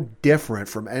so different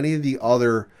from any of the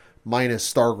other,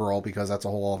 minus Stargirl, because that's a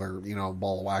whole other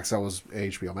ball of wax. That was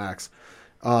HBO Max.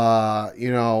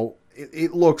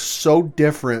 It looks so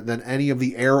different than any of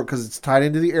the Arrow, because it's tied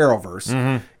into the Arrowverse.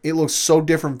 Mm-hmm. It looks so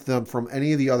different from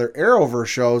any of the other Arrowverse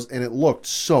shows, and it looked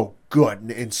so good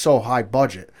and so high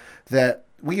budget that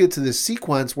we get to this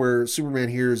sequence where Superman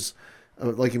hears,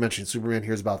 like you mentioned, Superman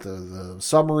hears about the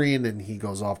submarine, and he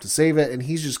goes off to save it, and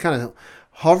he's just kind of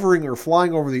hovering or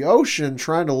flying over the ocean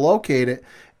trying to locate it,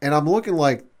 and I'm looking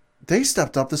like they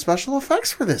stepped up the special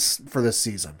effects for this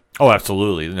season. Oh,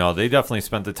 absolutely. No, they definitely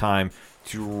spent the time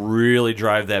to really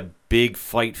drive that big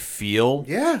fight feel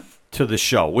to the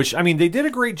show, which, I mean, they did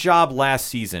a great job last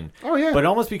season. Oh, yeah. But it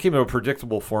almost became a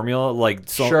predictable formula, like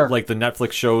like the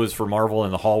Netflix shows for Marvel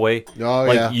in the hallway. Oh,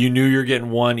 like, you knew you're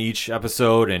getting one each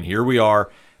episode, and here we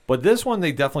are. But this one,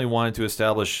 they definitely wanted to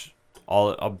establish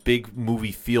a big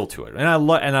movie feel to it. And I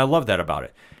love that about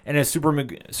it. And as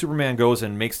Superman goes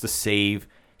and makes the save,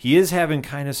 he is having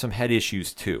kind of some head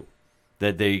issues, too,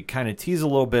 that they kind of tease a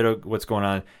little bit of what's going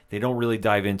on. They don't really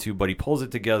dive into, but he pulls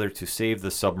it together to save the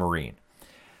submarine.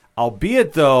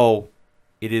 Albeit, though,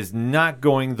 it is not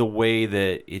going the way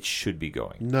that it should be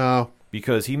going. No.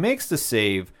 Because he makes the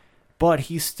save, but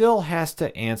he still has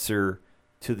to answer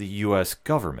to the U.S.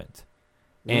 government.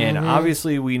 And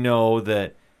obviously we know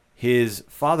that his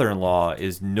father-in-law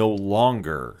is no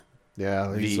longer...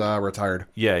 Yeah, he's retired.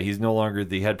 Yeah, he's no longer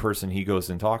the head person he goes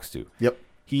and talks to. Yep.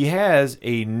 He has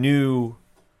a new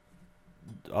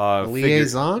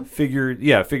liaison?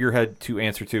 figurehead to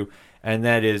answer to, and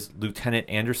that is Lieutenant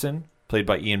Anderson, played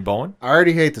by Ian Bohen. I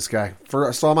already hate this guy.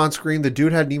 I saw him on screen. The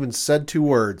dude hadn't even said 2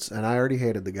 words, and I already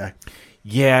hated the guy.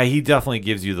 Yeah, he definitely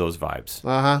gives you those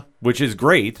vibes, which is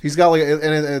great. He's got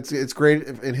and it's great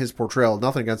in his portrayal.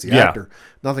 Nothing against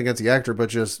the actor, but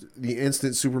just the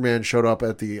instant Superman showed up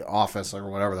at the office or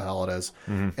whatever the hell it is,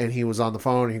 and he was on the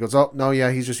phone. And he goes, "Oh no, yeah,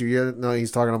 he's just no,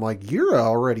 he's talking." I'm like, "You're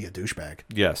already a douchebag."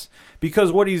 Yes,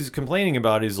 because what he's complaining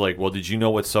about is like, well, did you know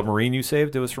what submarine you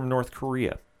saved? It was from North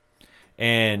Korea,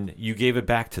 and you gave it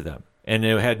back to them, and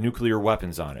it had nuclear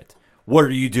weapons on it. What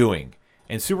are you doing?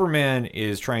 And Superman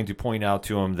is trying to point out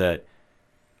to him that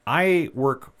I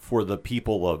work for the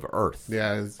people of Earth.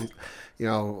 Yeah,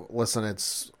 listen,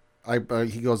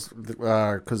 he goes,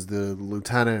 because the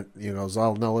lieutenant, goes,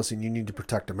 oh, no, listen, you need to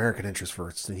protect American interests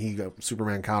first. And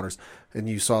Superman counters, and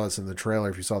you saw this in the trailer,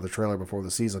 if you saw the trailer before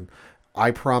the season,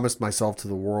 I promised myself to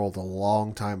the world a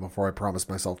long time before I promised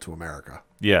myself to America.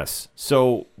 Yes.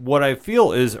 So what I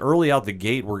feel is early out the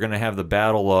gate, we're going to have the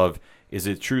battle of, is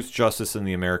it truth, justice, and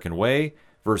the American way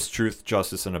versus truth,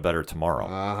 justice, and a better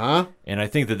tomorrow? And I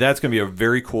think that that's going to be a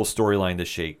very cool storyline to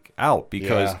shake out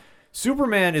because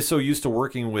Superman is so used to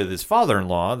working with his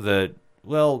father-in-law that,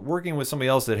 well, working with somebody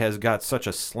else that has got such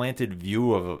a slanted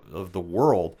view of the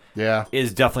world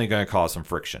is definitely going to cause some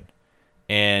friction.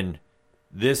 And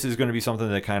this is going to be something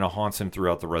that kind of haunts him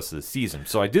throughout the rest of the season.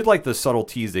 So I did like the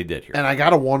subtleties they did here. And I got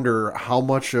to wonder how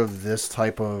much of this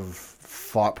type of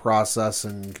thought process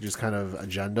and just kind of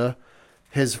agenda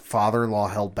his father-in-law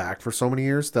held back for so many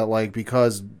years that, like,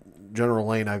 because General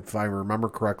Lane, if I remember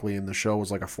correctly in the show,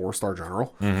 was like a 4-star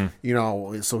general,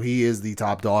 so he is the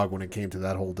top dog when it came to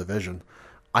that whole division.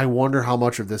 I wonder how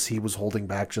much of this he was holding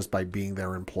back just by being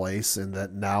there in place, and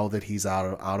that now that he's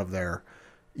out of there,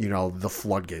 the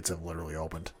floodgates have literally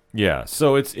opened. Yeah,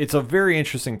 so it's a very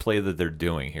interesting play that they're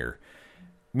doing here.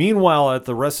 Meanwhile, at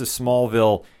the rest of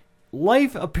Smallville,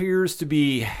 life appears to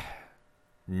be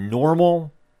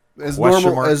normal. As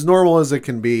normal as it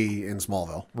can be in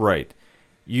Smallville. Right.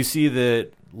 You see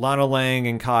that Lana Lang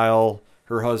and Kyle,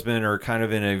 her husband, are kind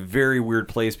of in a very weird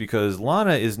place because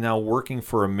Lana is now working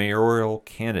for a mayoral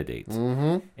candidate.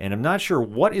 And I'm not sure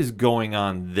what is going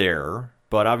on there,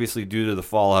 but obviously due to the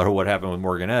fallout of what happened with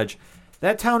Morgan Edge,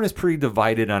 that town is pretty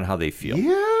divided on how they feel.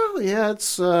 Yeah,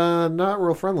 it's not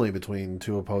real friendly between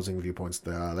 2 opposing viewpoints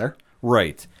there.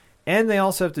 Right. And they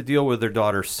also have to deal with their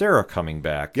daughter Sarah coming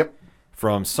back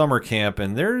from summer camp,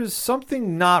 and there's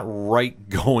something not right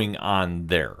going on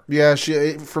there. Yeah,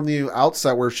 she from the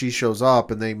outset where she shows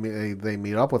up and they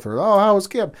meet up with her. Oh, how was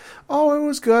camp? Oh, it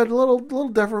was good. A little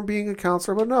different being a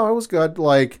counselor, but no, it was good.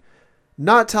 Like,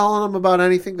 not telling them about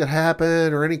anything that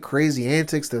happened or any crazy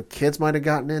antics the kids might have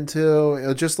gotten into. It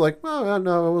was just like, oh,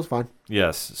 no, it was fine.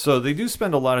 Yes. So they do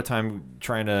spend a lot of time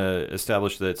trying to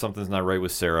establish that something's not right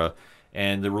with Sarah,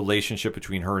 and the relationship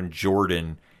between her and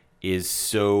Jordan is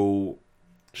so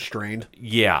strained.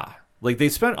 Yeah. Like, they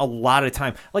spent a lot of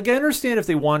time. Like, I understand if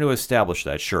they want to establish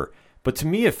that, sure. But to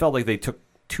me, it felt like they took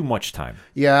too much time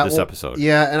this episode.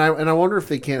 Yeah, and I wonder if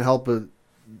they can't help it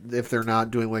if they're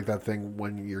not doing like that thing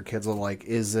when your kids are like,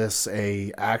 is this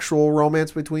a actual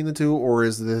romance between the two, or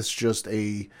is this just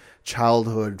a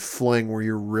childhood fling where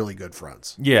you're really good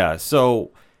friends? Yeah,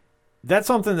 so that's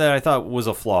something that I thought was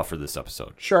a flaw for this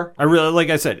episode. Sure. I really, like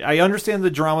I said, I understand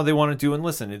the drama they want to do, and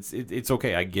listen, it's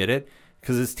okay. I get it,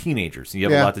 because it's teenagers, and you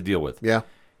have a lot to deal with. Yeah.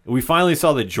 We finally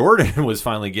saw that Jordan was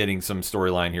finally getting some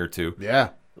storyline here, too. Yeah.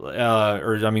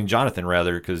 Jonathan,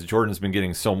 rather, because Jordan's been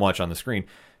getting so much on the screen.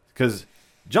 Because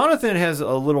Jonathan has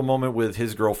a little moment with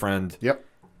his girlfriend. Yep.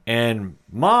 And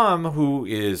Mom, who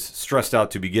is stressed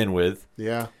out to begin with,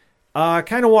 yeah,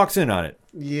 kind of walks in on it.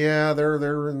 Yeah,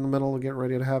 they're in the middle of getting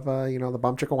ready to have the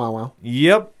bomb chicka wow wow.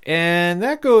 Yep, and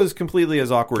that goes completely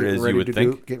as awkward as you would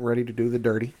think. Getting ready to do the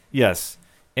dirty. Yes,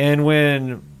 and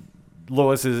when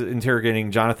Lois is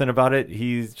interrogating Jonathan about it,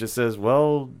 he just says,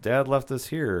 "Well, Dad left us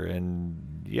here,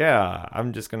 and yeah,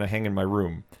 I'm just gonna hang in my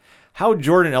room." How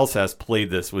Jordan Elsas played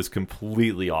this was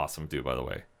completely awesome, too, by the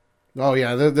way. Oh,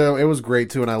 yeah, it was great,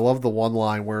 too, and I love the one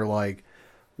line where, like,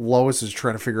 Lois is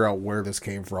trying to figure out where this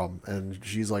came from, and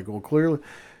she's like, well, clearly,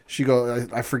 she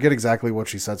goes, I forget exactly what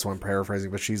she said, so I'm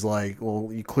paraphrasing, but she's like, well,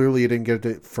 you didn't get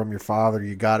it from your father,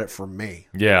 you got it from me.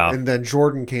 Yeah. And then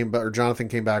Jonathan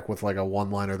came back with, like, a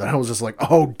one-liner that I was just like,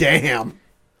 oh, damn.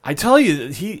 I tell you,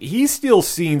 he steals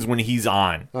scenes when he's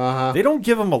on. Uh-huh. They don't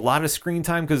give him a lot of screen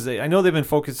time because I know they've been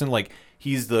focusing like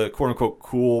he's the quote unquote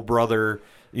cool brother,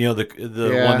 you know, the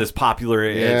Yeah. one that's popular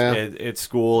Yeah. at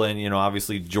school, and you know,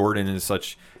 obviously Jordan is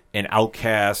such an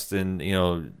outcast, and you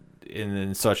know,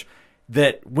 and such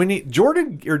that when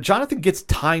Jordan or Jonathan gets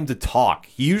time to talk,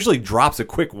 he usually drops a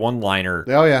quick one-liner.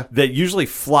 Oh, yeah. That usually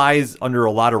flies under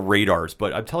a lot of radars.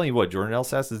 But I'm telling you what, Jordan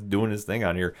Elsass is doing his thing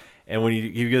on here. And when he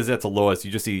gives that to Lois,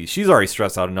 you just see she's already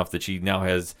stressed out enough that she now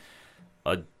has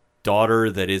a daughter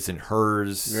that isn't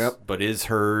hers, Yep. but is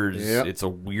hers. Yep. It's a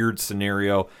weird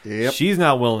scenario. Yep. She's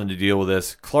not willing to deal with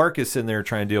this. Clark is sitting there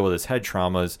trying to deal with his head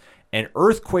traumas and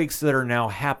earthquakes that are now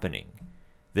happening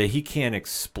that he can't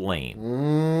explain.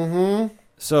 Mm-hmm.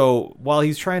 So while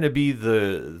he's trying to be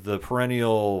the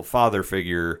perennial father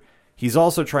figure, he's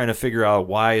also trying to figure out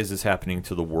why is this happening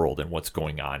to the world and what's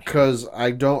going on here. Because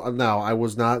I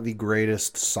was not the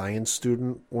greatest science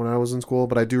student when I was in school,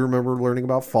 but I do remember learning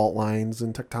about fault lines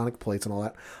and tectonic plates and all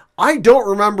that. I don't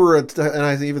remember it, and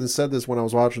I even said this when I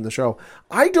was watching the show.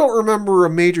 I don't remember a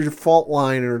major fault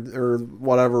line or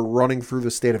whatever running through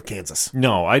the state of Kansas.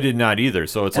 No, I did not either.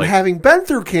 So it's And like, having been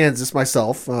through Kansas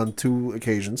myself on 2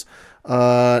 occasions,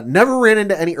 never ran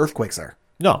into any earthquakes there.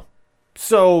 no.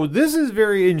 So this is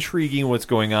very intriguing what's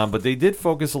going on, but they did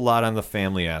focus a lot on the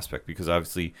family aspect because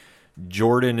obviously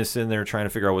Jordan is sitting there trying to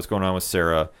figure out what's going on with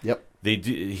Sarah. Yep.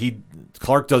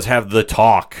 Clark does have the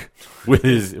talk with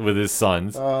his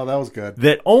sons Oh, that was good.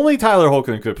 that only Tyler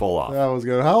Hoechlin could pull off. That was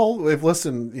good.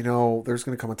 Listen, there's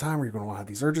going to come a time where you're going to want to have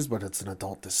these urges, but it's an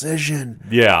adult decision.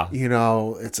 Yeah.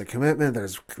 It's a commitment.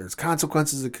 There's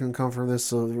consequences that can come from this.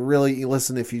 So really,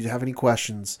 listen, if you have any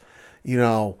questions,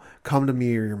 come to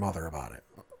me or your mother about it.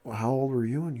 Well, how old were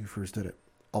you when you first did it?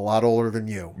 A lot older than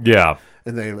you. Yeah.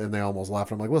 And they almost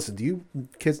laughed. I'm like, listen, do you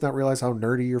kids not realize how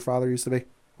nerdy your father used to be?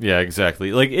 Yeah,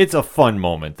 exactly. Like, it's a fun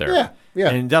moment there. Yeah, yeah.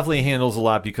 And it definitely handles a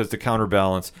lot because to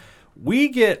counterbalance, we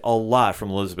get a lot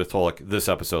from Elizabeth Tulloch this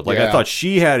episode. Like, I Yeah. thought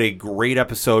she had a great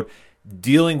episode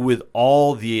dealing with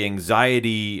all the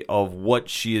anxiety of what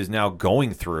she is now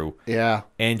going through. Yeah.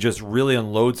 And just really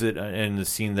unloads it in the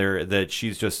scene there that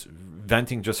she's just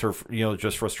venting just her,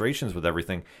 just frustrations with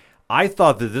everything. I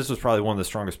thought that this was probably one of the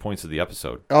strongest points of the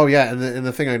episode. Oh, yeah. And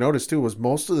the thing I noticed, too, was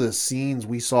most of the scenes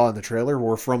we saw in the trailer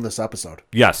were from this episode,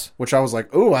 Yes. which I was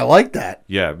like, ooh, I like that.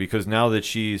 Yeah, because now that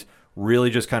she's really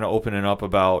just kind of opening up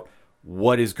about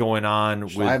what is going on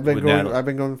with I've been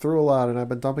Natalie. going through a lot, and I've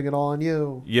been dumping it all on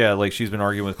you. Yeah, like she's been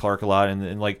arguing with Clark a lot,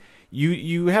 and like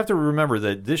you have to remember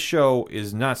that this show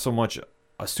is not so much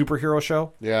a superhero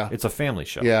show. Yeah. It's a family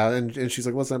show. Yeah, and she's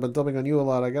like, listen, I've been dumping on you a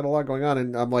lot. I got a lot going on.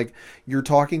 And I'm like, you're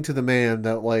talking to the man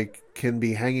that, like, can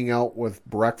be hanging out with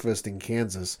breakfast in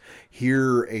Kansas,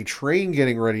 hear a train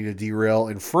getting ready to derail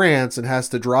in France, and has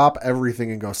to drop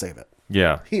everything and go save it.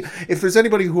 Yeah. If there's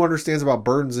anybody who understands about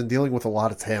burdens and dealing with a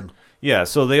lot, it's him. Yeah,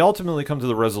 so they ultimately come to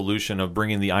the resolution of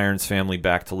bringing the Irons family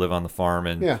back to live on the farm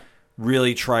and Yeah.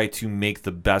 really try to make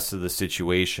the best of the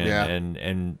situation. Yeah.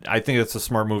 And I think that's a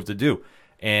smart move to do.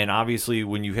 And obviously,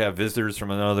 when you have visitors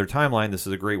from another timeline, this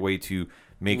is a great way to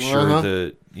make sure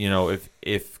that,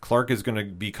 if Clark is going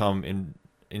to become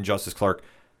Injustice Clark,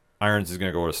 Irons is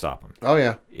going to go to stop him. Oh,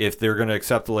 yeah. If they're going to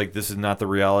accept, like, this is not the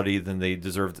reality, then they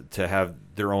deserve to have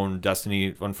their own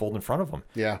destiny unfold in front of them.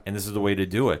 Yeah. And this is the way to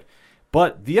do it.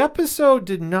 But the episode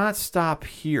did not stop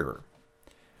here.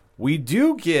 We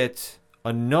do get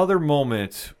another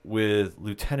moment with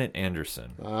Lieutenant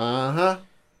Anderson. Uh-huh.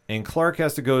 And Clark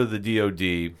has to go to the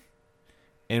DOD.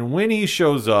 And when he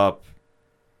shows up,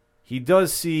 he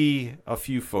does see a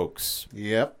few folks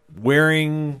Yep.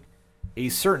 wearing a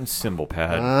certain symbol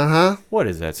pad. Uh-huh. What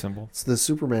is that symbol? It's the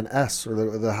Superman S, or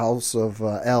the House of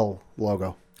L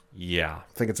logo. Yeah.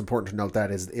 I think it's important to note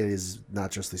that it is not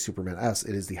just the Superman S,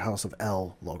 it is the House of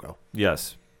L logo.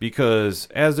 Yes. Because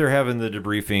as they're having the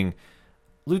debriefing,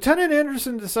 Lieutenant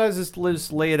Anderson decides to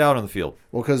just lay it out on the field.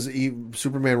 Well, because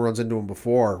Superman runs into him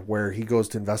before, where he goes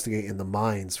to investigate in the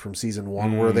mines from season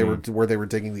 1, where they were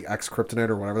digging the X Kryptonite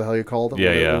or whatever the hell you called it. Yeah,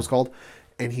 whatever yeah. it was called,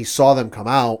 and he saw them come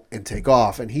out and take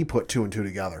off, and he put 2 and 2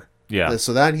 together. Yeah.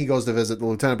 So then he goes to visit the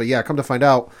lieutenant. But yeah, come to find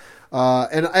out,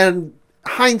 and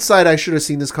hindsight, I should have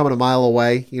seen this coming a mile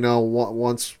away.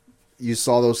 Once you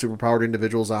saw those superpowered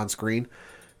individuals on screen.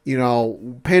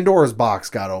 Pandora's box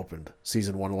got opened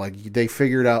season 1. Like, they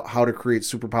figured out how to create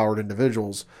superpowered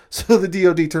individuals. So the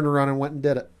DOD turned around and went and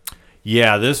did it.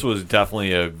 Yeah, this was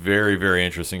definitely a very, very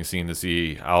interesting scene to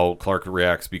see how Clark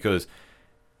reacts because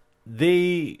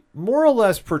they more or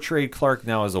less portrayed Clark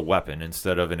now as a weapon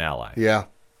instead of an ally. Yeah.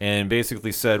 And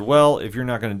basically said, well, if you're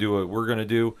not going to do what we're going to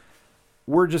do,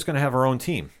 we're just going to have our own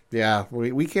team. Yeah,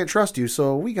 we can't trust you,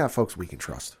 so we got folks we can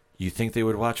trust. You think they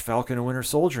would watch Falcon and Winter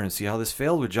Soldier and see how this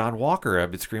failed with John Walker?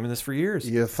 I've been screaming this for years.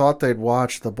 You thought they'd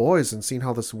watch The Boys and seen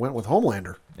how this went with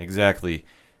Homelander. Exactly.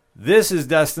 This is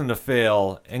destined to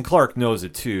fail, and Clark knows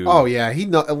it too. Oh yeah, he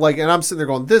know, like, and I'm sitting there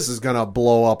going, this is gonna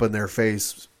blow up in their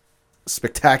face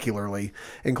spectacularly,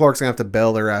 and Clark's gonna have to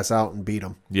bail their ass out and beat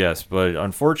them. Yes, but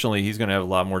unfortunately, he's going to have a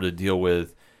lot more to deal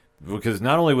with, because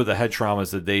not only with the head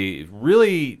traumas that they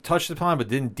really touched upon, but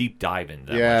didn't deep dive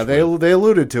into. Yeah, they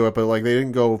alluded to it, but like they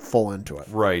didn't go full into it.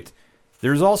 Right.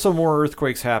 There's also more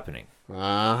earthquakes happening.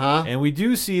 Uh-huh. And we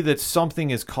do see that something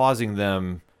is causing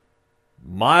them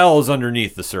miles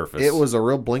underneath the surface. It was a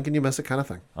real blink and you miss it kind of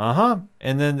thing. Uh-huh.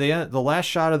 And then the last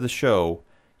shot of the show,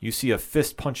 you see a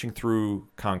fist punching through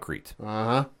concrete.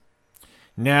 Uh-huh.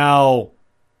 Now,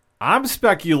 I'm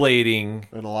speculating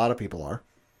And a lot of people are.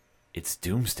 it's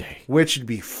Doomsday. Which would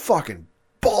be fucking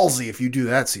ballsy if you do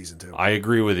that season 2. I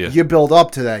agree with you. You build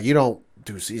up to that. You don't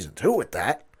do season 2 with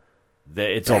that.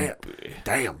 It's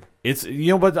Damn. It's,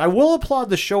 but I will applaud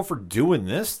the show for doing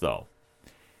this, though.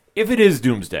 If it is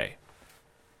Doomsday,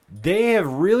 they have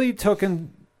really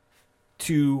taken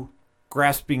to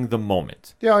grasping the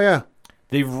moment. Yeah, yeah.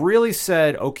 They've really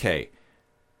said, okay,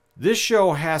 this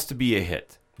show has to be a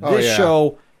hit. Oh, This yeah.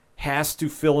 show has to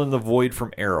fill in the void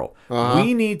from Arrow. Uh-huh.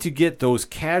 We need to get those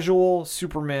casual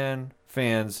Superman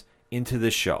fans into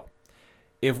this show.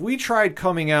 If we tried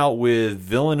coming out with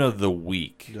Villain of the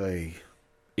Week, Hey,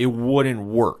 it wouldn't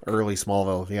work. early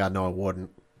Smallville. Yeah, no, it wouldn't.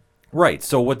 Right.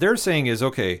 So what they're saying is,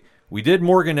 okay, we did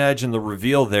Morgan Edge and the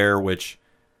reveal there, which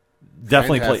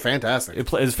definitely Fantastic.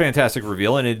 is a fantastic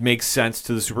reveal, and it makes sense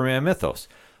to the Superman mythos.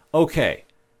 Okay,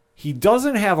 he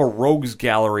doesn't have a rogues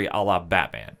gallery a la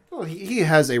Batman. Well, he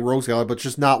has a rogues gallery, but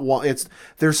just not one.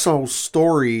 They're so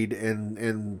storied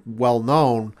and well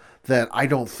known that I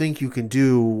don't think you can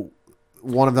do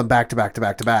one of them back to back to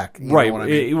back to back. You know Right. what I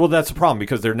mean? Well, that's the problem,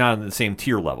 because they're not in the same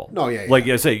tier level. No, yeah, Like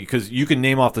yeah. I say, because you can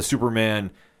name off the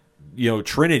Superman,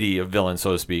 trinity of villains,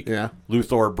 so to speak. Yeah.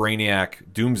 Luthor,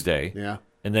 Brainiac, Doomsday. Yeah.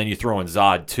 And then you throw in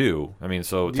Zod too. I mean,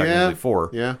 so technically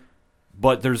 4. Yeah.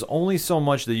 But there's only so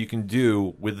much that you can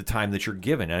do with the time that you're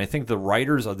given. And I think the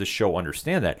writers of the show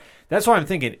understand that. That's why I'm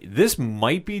thinking this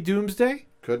might be Doomsday,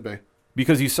 Could be.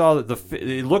 because you saw that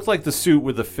it looked like the suit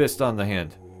with the fist on the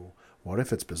hand. What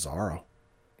if it's Bizarro?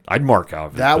 I'd mark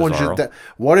out if That it's one Bizarro. should.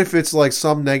 What if it's like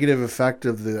some negative effect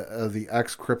of the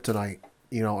ex Kryptonite,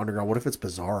 underground? What if it's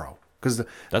Bizarro? Because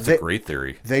That's a great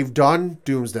theory. They've done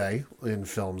Doomsday in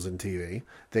films and TV.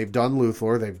 They've done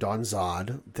Luthor. They've done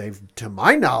Zod. To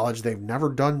my knowledge, they've never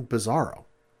done Bizarro.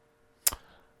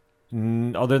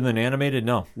 Other than animated,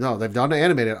 no. No, they've done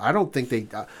animated. I don't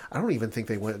even think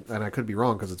they went. And I could be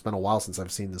wrong because it's been a while since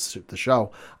I've seen the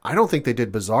show. I don't think they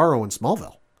did Bizarro in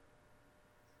Smallville.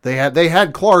 They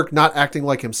had Clark not acting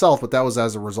like himself, but that was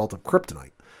as a result of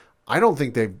Kryptonite. I don't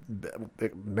think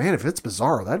man, if it's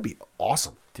Bizarro, that'd be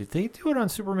awesome. Did they do it on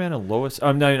Superman and Lois?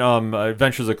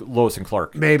 Adventures of Lois and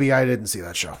Clark. Maybe I didn't see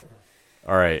that show.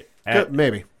 All right.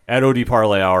 Maybe. At OD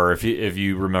Parlay Hour, if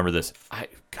you remember this, I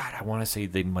want to say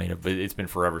they might have, but it's been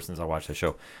forever since I watched the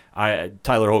show.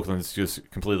 Tyler Hoechling's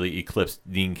just completely eclipsed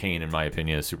Dean Cain, in my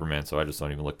opinion, as Superman, so I just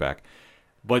don't even look back.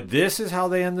 But this is how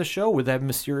they end the show, with that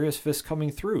mysterious fist coming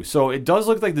through. So it does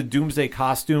look like the Doomsday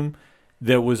costume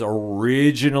that was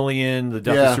originally in the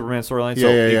Death of Superman storyline, so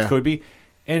it could be.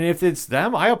 And if it's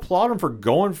them, I applaud them for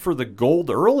going for the gold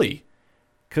early.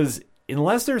 Because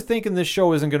unless they're thinking this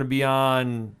show isn't going to be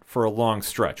on for a long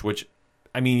stretch, which,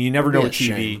 I mean, you never know with TV.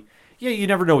 Shame. Yeah, you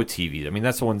never know with TV. I mean,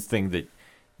 that's the one thing that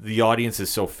the audience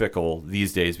is so fickle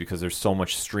these days, because there's so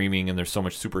much streaming and there's so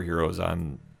much superheroes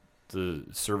on the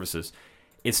services.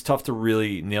 It's tough to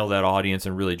really nail that audience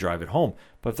and really drive it home.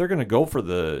 But if they're going to go for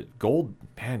the gold,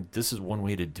 man, this is one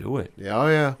way to do it. Yeah, oh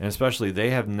yeah. And especially,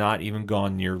 they have not even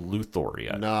gone near Luthor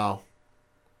yet. No.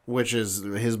 Which is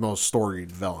his most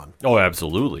storied villain. Oh,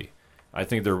 absolutely. I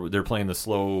think they're playing the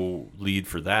slow lead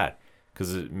for that.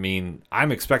 Because, I mean,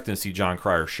 I'm expecting to see John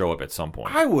Cryer show up at some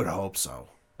point. I would hope so.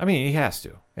 I mean, he has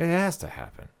to. It has to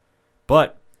happen.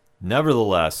 But,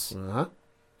 nevertheless,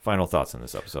 final thoughts on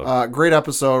this episode. Great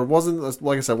episode. Wasn't,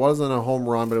 like I said, wasn't a home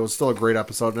run, but it was still a great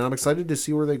episode, and I'm excited to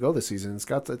see where they go this season. It's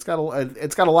got a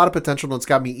lot of potential, and it's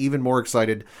got me even more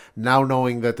excited now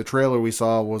knowing that the trailer we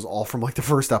saw was all from like the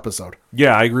first episode.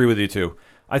 Yeah, I agree with you too.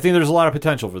 I think there's a lot of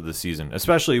potential for this season,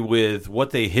 especially with what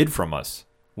they hid from us,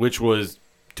 which was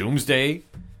Doomsday,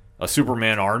 a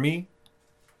Superman army.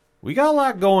 We got a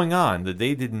lot going on that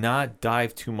they did not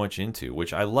dive too much into,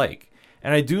 which I like.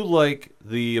 And I do like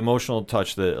the emotional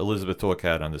touch that Elizabeth Took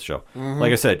had on this show.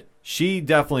 Like I said, she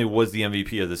definitely was the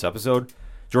MVP of this episode.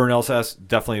 Jordan Elsass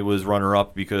definitely was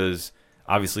runner-up because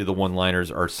obviously the one-liners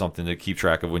are something to keep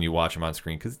track of when you watch him on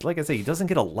screen. Because, like I say, he doesn't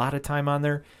get a lot of time on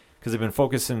there because they've been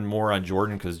focusing more on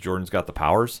Jordan because Jordan's got the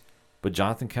powers. But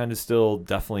Jonathan Kent is still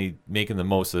definitely making the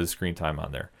most of his screen time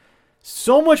on there.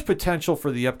 So much potential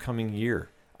for the upcoming year.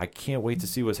 I can't wait to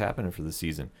see what's happening for the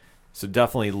season. So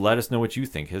definitely let us know what you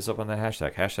think. Hit us up on that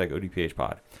hashtag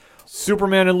ODPHpod.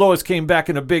 Superman and Lois came back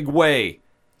in a big way.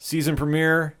 Season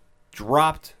premiere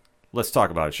dropped. Let's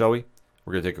talk about it, shall we?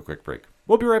 We're going to take a quick break.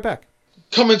 We'll be right back.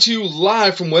 Coming to you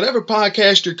live from whatever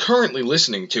podcast you're currently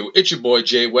listening to, it's your boy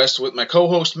Jay West with my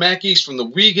co-host Mac East from the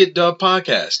We Get Dub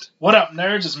podcast. What up,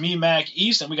 nerds? It's me, Mac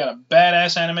East, and we got a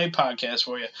badass anime podcast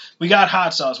for you. We got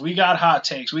hot sauce, we got hot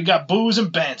takes, we got booze and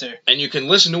banter. And you can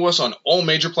listen to us on all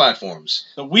major platforms.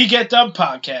 The We Get Dub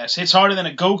podcast hits harder than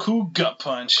a Goku gut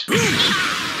punch.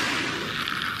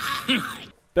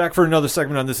 Back for another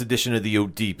segment on this edition of the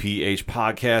ODPH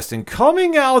podcast, and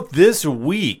coming out this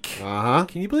week. Can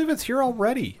you believe it's here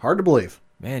already? Hard to believe.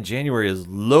 Man, January is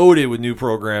loaded with new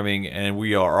programming, and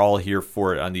we are all here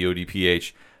for it on the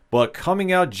ODPH. But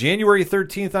coming out January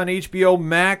 13th on HBO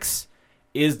Max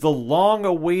is the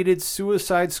long-awaited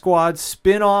Suicide Squad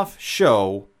spin-off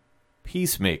show,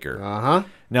 Peacemaker.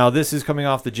 Now, this is coming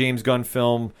off the James Gunn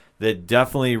film that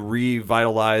definitely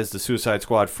revitalized the Suicide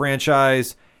Squad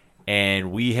franchise.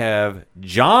 And we have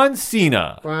John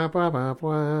Cena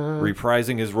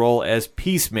reprising his role as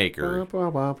Peacemaker.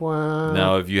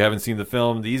 Now, if you haven't seen the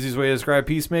film, the easiest way to describe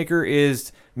Peacemaker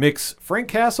is mix Frank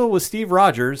Castle with Steve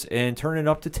Rogers and turn it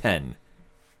up to 10.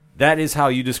 That is how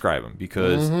you describe him,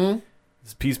 because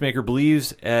Peacemaker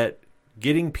believes at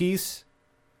getting peace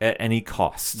at any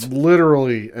cost.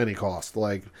 Literally any cost.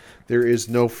 Like, there is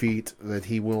no feat that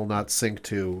he will not sink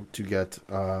to get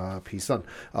peace done.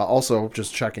 Also,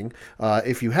 just checking,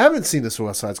 if you haven't seen the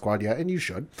Suicide Squad yet, and you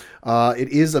should, it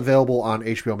is available on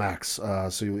HBO Max.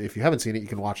 So if you haven't seen it, you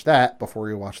can watch that before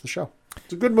you watch the show.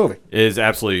 It's a good movie. It is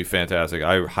absolutely fantastic.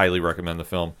 I highly recommend the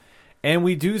film. And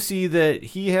we do see that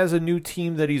he has a new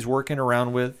team that he's working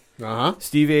around with.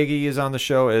 Steve Agee is on the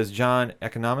show as John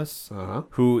Economist,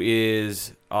 who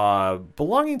is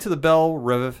belonging to the Belle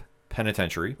Reve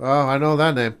Penitentiary. Oh, I know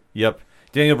that name. Yep.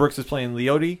 Daniel Brooks is playing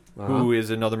Leote, who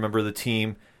is another member of the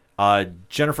team.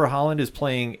 Jennifer Holland is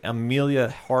playing Amelia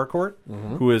Harcourt,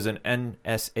 who is an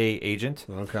NSA agent.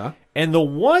 Okay. And the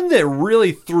one that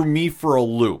really threw me for a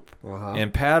loop,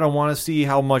 and Pat, I want to see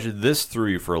how much this threw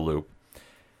you for a loop.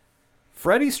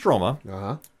 Freddie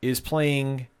Stroma is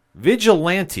playing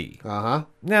Vigilante.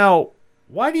 Now,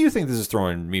 why do you think this is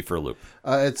throwing me for a loop?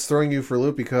 It's throwing you for a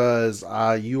loop because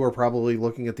you are probably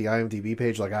looking at the IMDb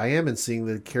page like I am and seeing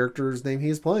the character's name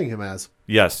he's playing him as.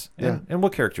 Yes. And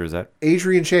what character is that?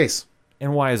 Adrian Chase.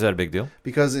 And why is that a big deal?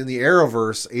 Because in the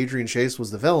Arrowverse, Adrian Chase was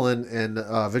the villain, and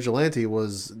Vigilante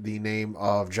was the name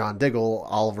of John Diggle,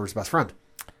 Oliver's best friend.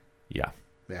 Yeah.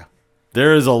 Yeah.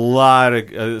 There is a lot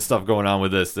of stuff going on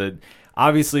with this that...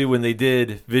 Obviously, when they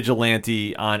did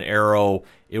Vigilante on Arrow,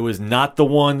 it was not the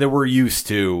one that we're used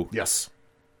to. Yes.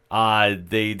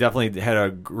 They definitely had a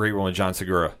great one with John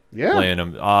Segura playing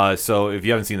him. So if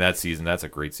you haven't seen that season, that's a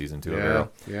great season too.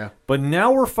 Yeah. But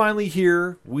now we're finally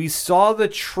here. We saw the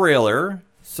trailer,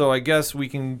 so I guess we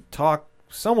can talk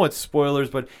somewhat spoilers,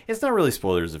 but it's not really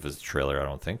spoilers if it's a trailer, I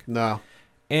don't think. No.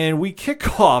 And we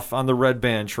kick off on the Red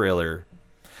Band trailer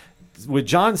with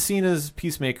John Cena's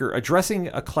Peacemaker addressing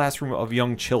a classroom of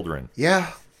young children.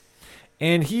 Yeah.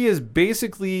 And he is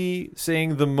basically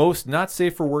saying the most not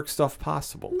safe for work stuff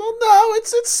possible. No,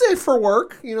 it's safe for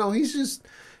work. You know, he's just...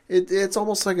 It's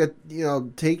almost like a,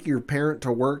 take your parent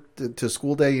to work, to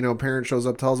school day. Parent shows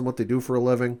up, tells them what they do for a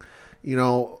living.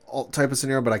 All type of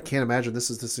scenario, but I can't imagine this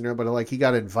is the scenario. But like, he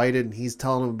got invited and he's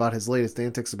telling them about his latest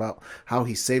antics, about how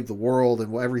he saved the world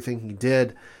and everything he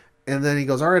did. And then he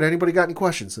goes, all right, anybody got any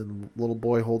questions? And the little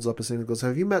boy holds up his hand and goes,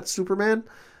 have you met Superman?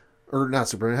 Or not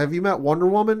Superman, have you met Wonder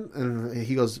Woman? And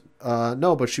he goes,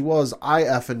 no, but she was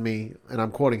I-effing me, and I'm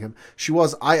quoting him, she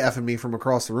was I-effing me from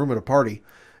across the room at a party.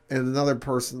 And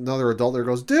another adult there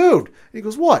goes, dude. And he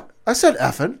goes, what? I said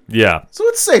effing. Yeah. So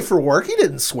it's safe for work. He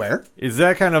didn't swear. Is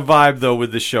that kind of vibe, though,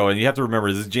 with the show? And you have to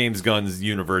remember, this is James Gunn's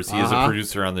universe. He is a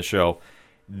producer on the show.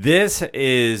 This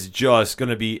is just going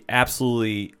to be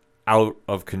absolutely out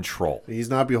of control. He's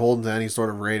not beholden to any sort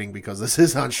of rating because this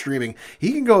is on streaming.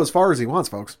 He can go as far as he wants,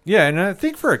 folks. Yeah, and I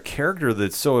think for a character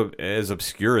that's so as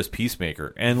obscure as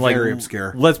Peacemaker, and like, very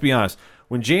obscure. Let's be honest,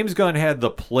 when James Gunn had the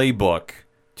playbook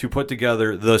to put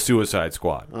together the Suicide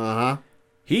Squad,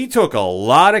 he took a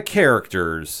lot of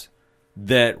characters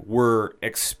that were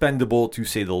expendable, to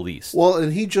say the least. Well,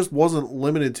 and he just wasn't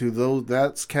limited to those.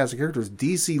 That's cast of characters.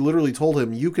 DC literally told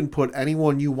him, you can put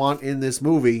anyone you want in this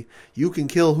movie. You can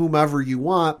kill whomever you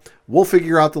want. We'll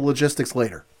figure out the logistics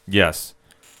later. Yes.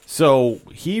 So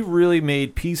he really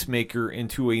made Peacemaker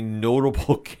into a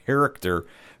notable character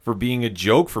for being a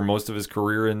joke for most of his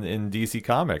career in DC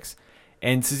Comics.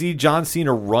 And to see John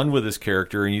Cena run with this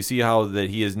character, and you see how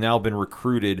that he has now been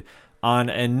recruited on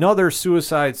another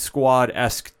Suicide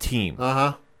Squad-esque team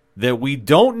that we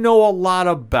don't know a lot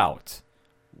about.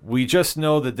 We just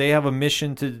know that they have a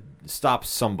mission to stop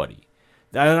somebody.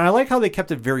 And I like how they kept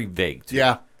it very vague, too.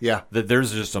 Yeah. That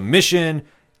there's just a mission,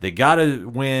 they got to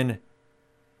win,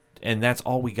 and that's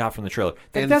all we got from the trailer.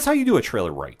 That's how you do a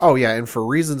trailer right. Oh, yeah, and for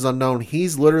reasons unknown,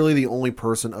 he's literally the only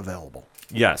person available.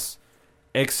 Yes.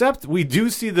 Except we do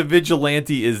see the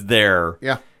Vigilante is there.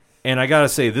 Yeah. And I got to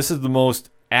say, this is the most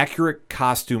accurate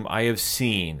costume I have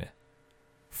seen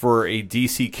for a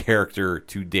DC character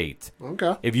to date.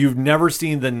 Okay. If you've never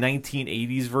seen the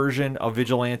 1980s version of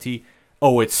Vigilante,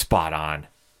 it's spot on.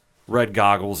 Red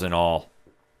goggles and all.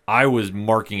 I was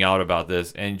marking out about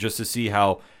this, and just to see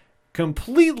how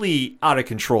completely out of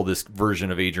control this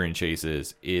version of Adrian Chase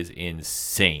is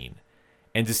insane.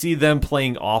 And to see them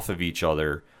playing off of each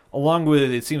other, along with,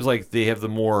 it seems like they have the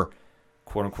more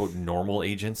quote-unquote normal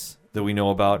agents that we know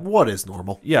about. What is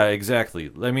normal? Yeah,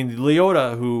 exactly. I mean,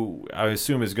 Leota, who I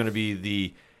assume is going to be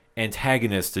the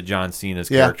antagonist to John Cena's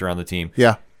character on the team.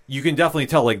 Yeah. You can definitely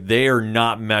tell, like, they are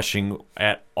not meshing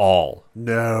at all.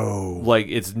 No. Like,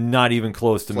 it's not even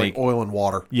close to like oil and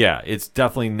water. Yeah, it's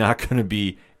definitely not going to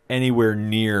be anywhere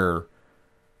near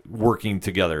working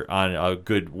together on a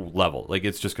good level. Like,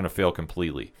 it's just going to fail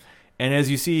completely. And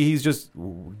as you see, he's just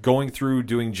going through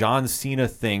doing John Cena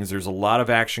things. There's a lot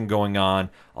of action going on,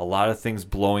 a lot of things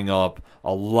blowing up,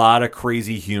 a lot of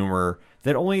crazy humor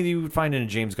that only you would find in a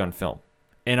James Gunn film.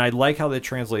 And I like how they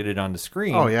translated on the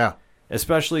screen. Oh, yeah.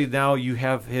 Especially now you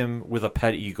have him with a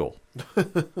pet eagle.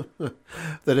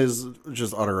 That is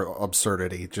just utter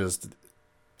absurdity. Just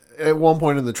at one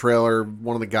point in the trailer,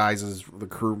 one of the guys is the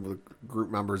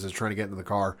group members is trying to get into the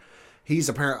car. He's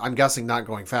apparently, I'm guessing, not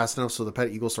going fast enough, so the pet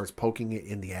eagle starts poking it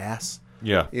in the ass.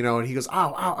 Yeah. You know, and he goes,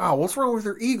 ow, ow, ow, what's wrong with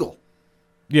your eagle?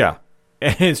 Yeah.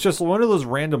 And it's just one of those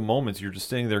random moments you're just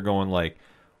sitting there going like,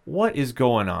 what is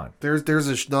going on? There's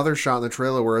another shot in the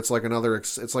trailer where it's like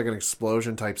it's like an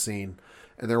explosion type scene,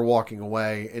 and they're walking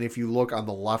away, and if you look on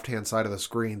the left-hand side of the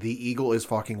screen, the eagle is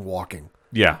fucking walking.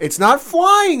 Yeah. It's not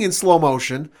flying in slow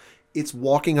motion. It's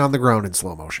walking on the ground in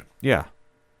slow motion. Yeah.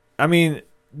 I mean,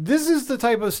 this is the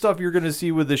type of stuff you're going to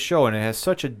see with this show, and it has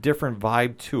such a different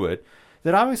vibe to it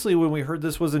that obviously when we heard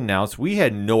this was announced, we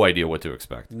had no idea what to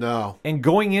expect. No. And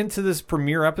going into this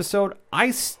premiere episode, I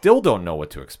still don't know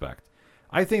what to expect.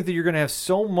 I think that you're going to have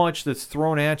so much that's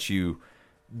thrown at you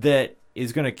that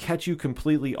is going to catch you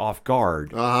completely off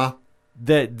guard.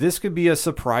 That this could be a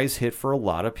surprise hit for a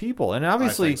lot of people. And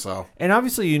obviously, I think so. And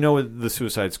obviously, you know, the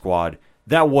Suicide Squad,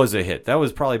 that was a hit. That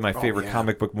was probably my favorite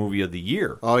comic book movie of the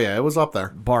year. Oh, yeah, it was up there.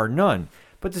 Bar none.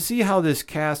 But to see how this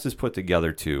cast is put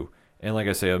together, too, and like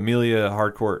I say, Amelia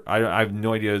Harcourt, I have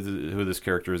no idea who this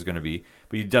character is going to be,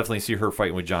 but you definitely see her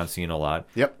fighting with John Cena a lot.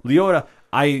 Yep. Leota,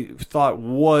 I thought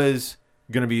was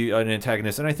going to be an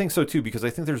antagonist, and I think so, too, because I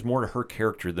think there's more to her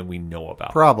character than we know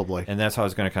about. Probably. And that's how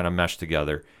it's going to kind of mesh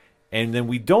together. And then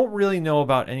we don't really know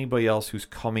about anybody else who's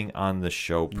coming on the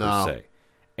show, per se.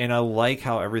 And I like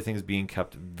how everything's being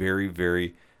kept very,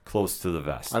 very close to the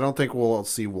vest. I don't think we'll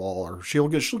see Waller. She'll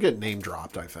get name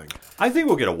dropped, I think. I think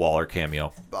we'll get a Waller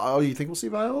cameo. Oh, you think we'll see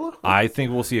Viola? I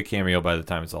think we'll see a cameo by the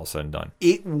time it's all said and done.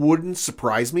 It wouldn't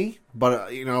surprise me, but,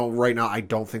 right now I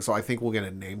don't think so. I think we'll get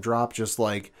a name drop, just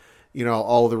like,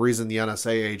 the reason the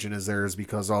NSA agent is there is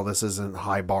because, this isn't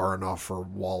high bar enough for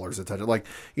Waller's attention. Like,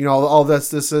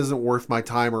 this isn't worth my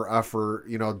time or effort,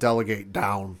 delegate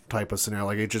down type of scenario.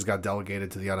 Like, it just got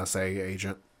delegated to the NSA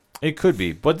agent. It could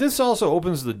be, but this also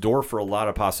opens the door for a lot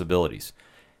of possibilities.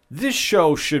 This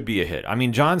show should be a hit. I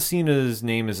mean, John Cena's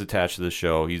name is attached to the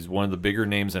show. He's one of the bigger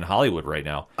names in Hollywood right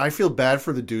now. I feel bad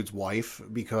for the dude's wife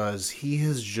because he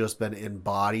has just been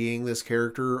embodying this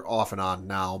character off and on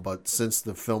now. But since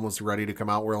the film was ready to come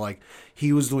out,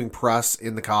 he was doing press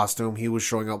in the costume. He was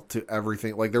showing up to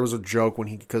everything. Like, there was a joke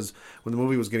because when the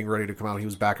movie was getting ready to come out, he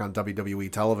was back on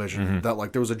WWE television.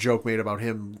 That there was a joke made about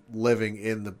him living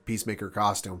in the Peacemaker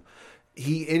costume.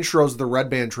 He intros the Red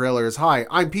Band trailer as, "Hi,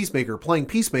 I'm Peacemaker, playing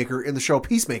Peacemaker in the show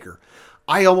Peacemaker."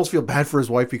 I almost feel bad for his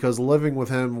wife because living with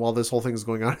him while this whole thing is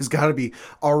going on has got to be,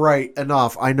 all right,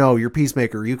 enough. I know, you're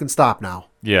Peacemaker. You can stop now.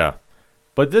 Yeah.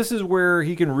 But this is where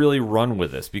he can really run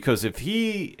with this, because if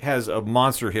he has a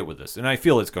monster hit with this, and I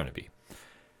feel it's going to be,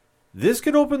 this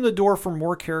could open the door for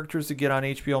more characters to get on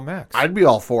HBO Max. I'd be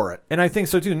all for it. And I think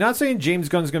so too. Not saying James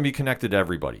Gunn's going to be connected to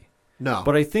everybody. No.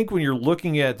 But I think when you're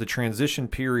looking at the transition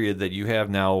period that you have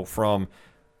now from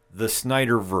the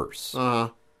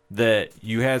Snyderverse, that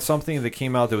you had something that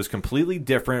came out that was completely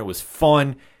different. It was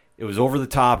fun. It was over the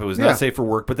top. It was not safe for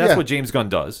work. But that's what James Gunn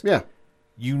does. Yeah.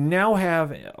 You now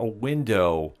have a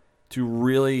window to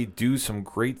really do some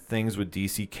great things with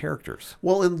DC characters.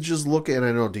 Well, and just look at,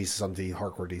 I know DC, some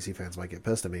hardcore DC fans might get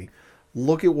pissed at me.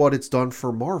 Look at what it's done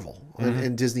for Marvel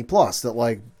and Disney Plus. That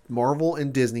like Marvel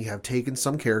and Disney have taken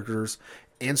some characters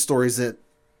and stories that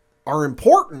are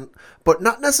important, but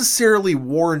not necessarily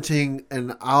warranting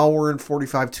an hour and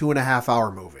 45, 2.5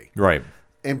 hour movie. Right.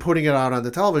 And putting it out on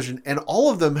the television. And all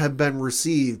of them have been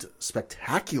received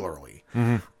spectacularly.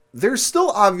 There's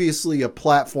still obviously a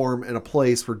platform and a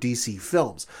place for DC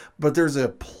films, but there's a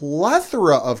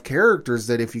plethora of characters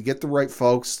that if you get the right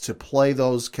folks to play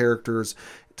those characters,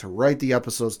 to write the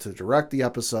episodes, to direct the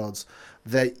episodes,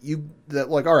 that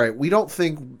like, all right, we don't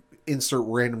think insert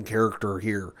random character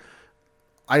here.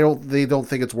 They don't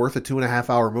think it's worth a 2.5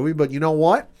 hour movie, but you know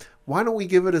what? Why don't we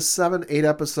give it a 7-8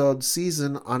 episode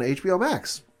season on HBO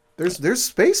Max? There's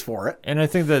space for it. And I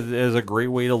think that is a great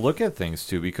way to look at things,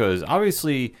 too, because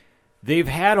obviously they've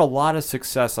had a lot of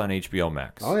success on HBO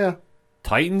Max. Oh, yeah.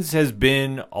 Titans has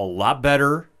been a lot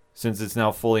better since it's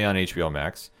now fully on HBO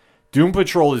Max. Doom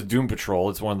Patrol is Doom Patrol.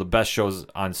 It's one of the best shows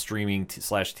on streaming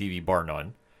 /TV, bar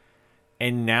none.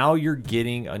 And now you're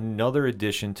getting another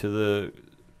addition to the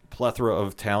plethora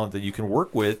of talent that you can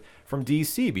work with from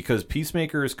DC, because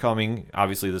Peacemaker is coming,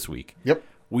 obviously, this week. Yep.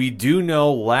 We do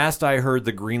know, last I heard,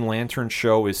 the Green Lantern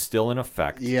show is still in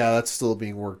effect. Yeah, that's still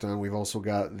being worked on. We've also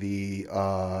got the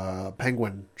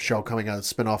Penguin show coming out, a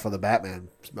spinoff of the Batman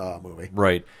movie.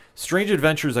 Right. Strange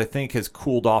Adventures, I think, has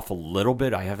cooled off a little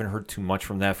bit. I haven't heard too much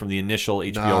from that from the initial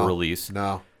HBO release.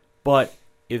 No. But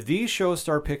if these shows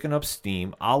start picking up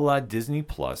steam, a la Disney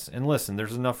Plus, and listen,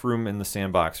 there's enough room in the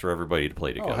sandbox for everybody to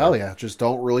play together. Oh, hell yeah. Just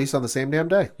don't release on the same damn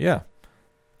day. Yeah.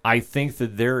 I think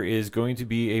that there is going to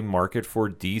be a market for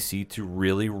DC to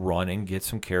really run and get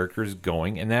some characters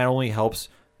going, and that only helps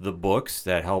the books,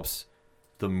 that helps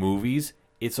the movies.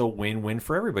 It's a win-win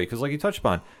for everybody, because like you touched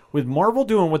upon, with Marvel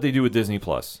doing what they do with Disney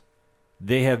Plus,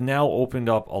 they have now opened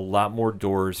up a lot more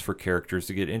doors for characters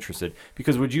to get interested.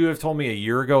 Because would you have told me a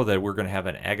year ago that we're going to have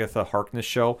an Agatha Harkness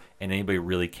show and anybody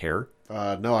really care?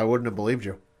 No, I wouldn't have believed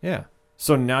you. Yeah.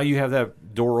 So now you have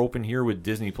that door open here with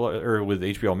Disney Plus, or with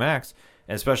HBO Max,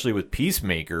 and especially with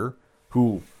Peacemaker,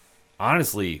 who,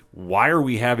 honestly, why are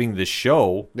we having this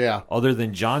show? Yeah. Other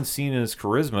than John Cena's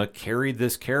charisma carried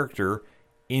this character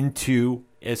into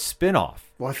a spinoff.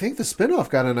 Well, I think the spinoff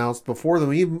got announced before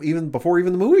even before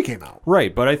the movie came out.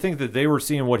 Right, but I think that they were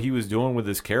seeing what he was doing with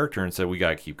this character and said, we got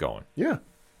to keep going. Yeah.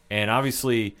 And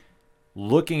obviously,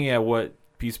 looking at what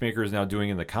Peacemaker is now doing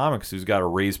in the comics, who's got a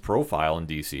raised profile in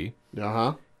DC,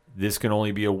 this can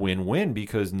only be a win-win,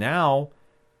 because now,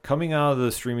 coming out of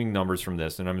the streaming numbers from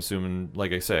this, and I'm assuming,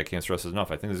 like I said, I can't stress this enough,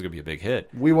 I think this is going to be a big hit.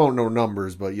 We won't know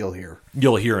numbers, but you'll hear.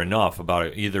 You'll hear enough about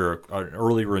it, either an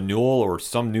early renewal or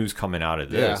some news coming out of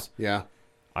this. Yeah.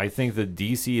 I think that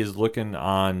DC is looking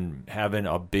on having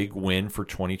a big win for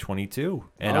 2022.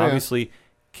 And obviously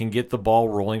can get the ball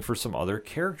rolling for some other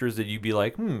characters that you'd be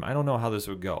like, I don't know how this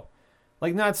would go.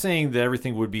 Like, not saying that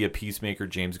everything would be a Peacemaker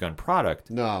James Gunn product.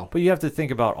 No. But you have to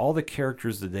think about all the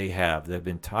characters that they have that have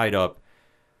been tied up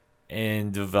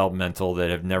and developmental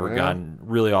that have never gotten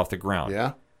really off the ground.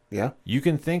 Yeah. You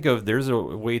can think of, there's a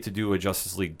way to do a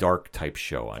Justice League Dark type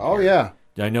show on here. Yeah.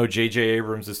 I know J.J.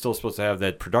 Abrams is still supposed to have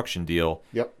that production deal.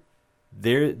 Yep.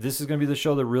 This is going to be the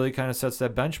show that really kind of sets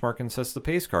that benchmark and sets the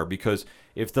pace card, because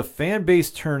if the fan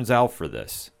base turns out for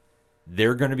this,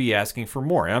 they're going to be asking for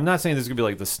more. And I'm not saying this is going to be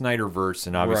like the Snyderverse,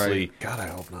 and obviously God, I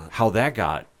hope not. how that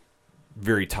got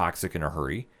very toxic in a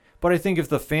hurry. But I think if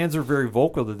the fans are very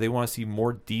vocal that they want to see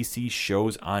more DC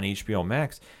shows on HBO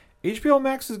Max is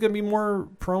going to be more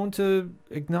prone to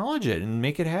acknowledge it and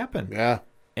make it happen. Yeah.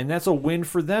 And that's a win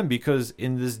for them, because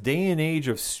in this day and age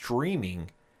of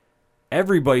streaming,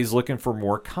 everybody's looking for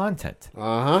more content.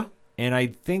 And I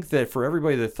think that for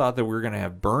everybody that thought that we were going to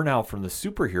have burnout from the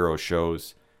superhero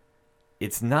shows,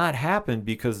 it's not happened,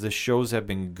 because the shows have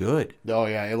been good. Oh,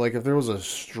 yeah. Like, if there was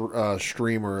a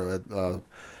stream or a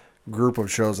group of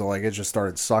shows that, like, it just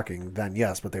started sucking, then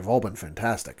yes, but they've all been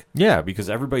fantastic. Yeah, because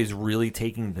everybody's really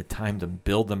taking the time to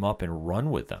build them up and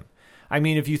run with them. I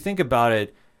mean, if you think about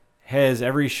it, has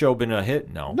every show been a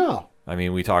hit? No. I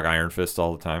mean, we talk Iron Fist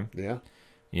all the time. Yeah.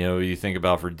 You know, you think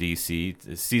about for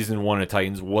DC, season 1 of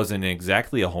Titans wasn't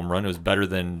exactly a home run. It was better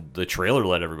than the trailer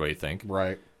let everybody think.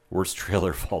 Right. Worst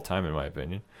trailer of all time, in my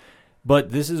opinion.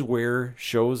 But this is where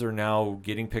shows are now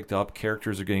getting picked up,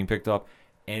 characters are getting picked up,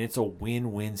 and it's a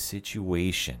win-win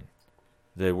situation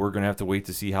that we're going to have to wait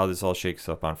to see how this all shakes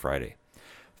up on Friday.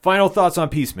 Final thoughts on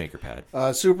Peacemaker,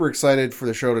 Pat? Super excited for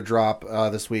the show to drop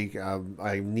this week.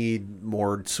 I need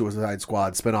more Suicide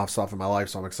Squad spinoff stuff in my life,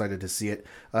 so I'm excited to see it.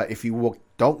 If you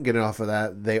don't get enough of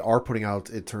that, they are putting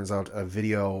out, it turns out, a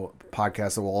video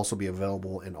podcast that will also be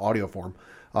available in audio form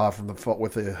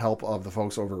with the help of the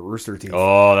folks over at Rooster Teeth.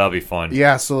 Oh, that'll be fun.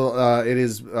 Yeah, so it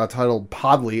is titled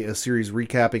Podly, a series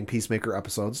recapping Peacemaker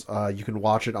episodes. You can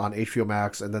watch it on HBO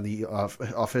Max and then the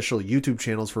official YouTube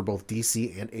channels for both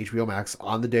DC and HBO Max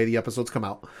on the day the episodes come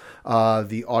out.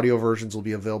 The audio versions will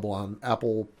be available on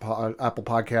Apple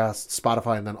Podcasts,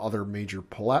 Spotify, and then other major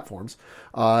platforms.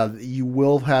 You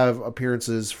will have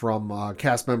appearances from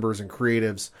cast members and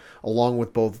creatives, along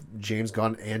with both James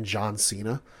Gunn and John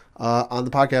Cena. On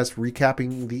the podcast,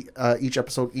 recapping each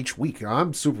episode each week.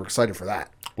 I'm super excited for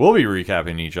that. We'll be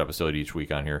recapping each episode each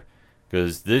week on here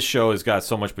because this show has got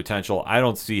so much potential. I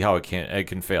don't see how it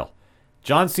can fail.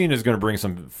 John Cena is going to bring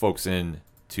some folks in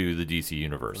to the DC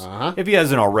universe if he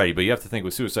hasn't already. But you have to think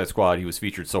with Suicide Squad, he was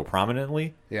featured so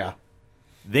prominently. Yeah,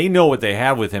 they know what they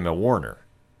have with him at Warner.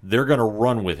 They're going to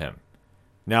run with him.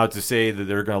 Now to say that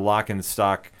they're going to lock in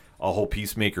stock a whole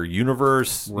Peacemaker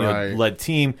universe led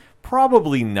team.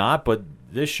 Probably not, but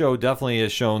this show definitely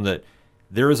has shown that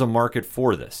there is a market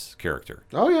for this character.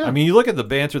 Oh, yeah. I mean, you look at the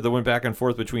banter that went back and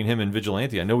forth between him and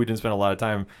Vigilante. I know we didn't spend a lot of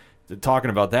time talking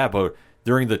about that, but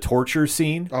during the torture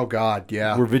scene... Oh, God,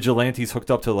 yeah. Where Vigilante's hooked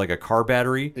up to, like, a car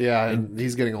battery. Yeah, and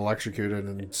he's getting electrocuted,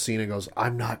 and Cena goes,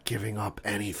 I'm not giving up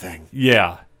anything.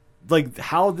 Yeah. Like,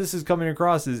 how this is coming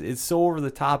across is it's so over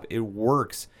the top, it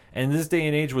works. And in this day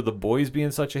and age with The Boys being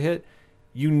such a hit,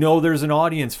 you know there's an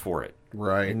audience for it.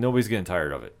 Right. And nobody's getting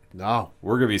tired of it. No.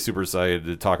 We're going to be super excited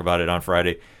to talk about it on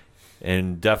Friday.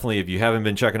 And definitely, if you haven't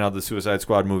been checking out the Suicide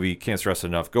Squad movie, can't stress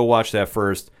enough, go watch that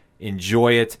first,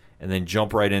 enjoy it, and then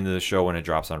jump right into the show when it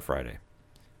drops on Friday.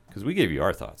 Because we gave you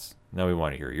our thoughts. Now we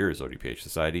want to hear yours, ODPH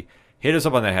Society. Hit us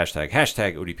up on that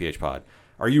hashtag ODPHpod.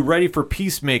 Are you ready for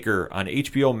Peacemaker on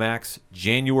HBO Max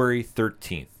January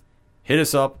 13th? Hit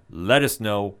us up. Let us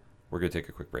know. We're going to take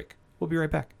a quick break. We'll be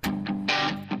right back.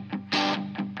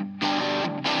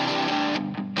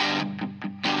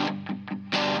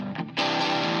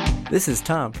 This is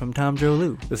Tom from Tom Joe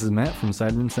Lou. This is Matt from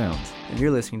Sideroom Sounds. And you're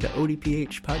listening to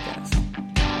ODPH Podcast.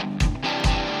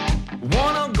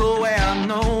 Wanna go where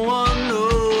no one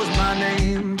knows my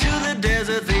name, to the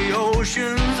desert, the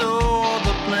oceans, or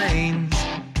the plains.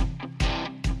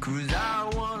 'Cause I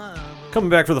wanna... Coming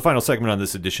back for the final segment on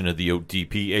this edition of the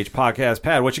ODPH Podcast.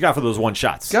 Pat, what you got for those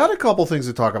one-shots? Got a couple things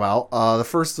to talk about. The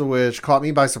first of which caught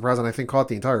me by surprise, and I think caught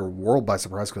the entire world by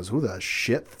surprise, because who the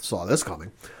shit saw this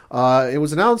coming? It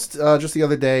was announced just the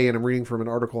other day, and I'm reading from an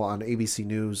article on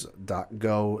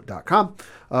abcnews.go.com.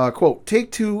 Quote,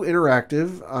 Take-Two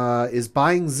Interactive is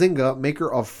buying Zynga,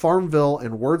 maker of Farmville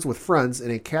and Words with Friends,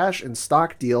 in a cash and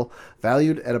stock deal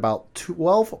valued at about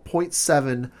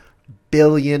 $12.7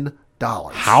 billion.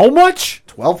 How much?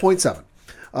 12.7.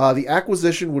 The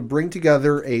acquisition would bring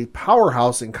together a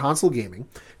powerhouse in console gaming,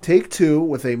 Take-Two,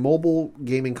 with a mobile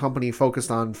gaming company focused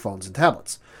on phones and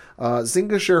tablets.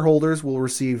 Zynga shareholders will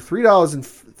receive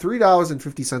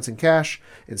 $3.50 in cash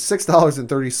and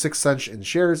 $6.36 in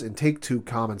shares in Take-Two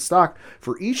common stock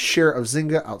for each share of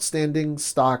Zynga outstanding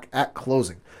stock at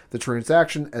closing. The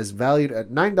transaction is valued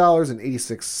at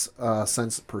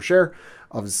 $9.86 per share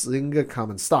of Zynga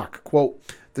common stock. Quote,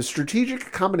 the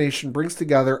strategic combination brings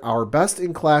together our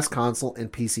best-in-class console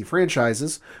and PC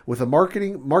franchises with a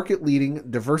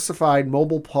market-leading, diversified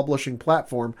mobile publishing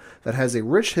platform that has a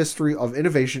rich history of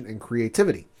innovation and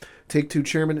creativity. Take-Two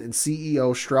chairman and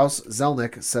CEO Strauss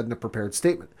Zelnick said in a prepared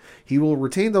statement. He will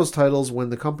retain those titles when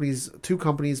the two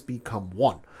companies become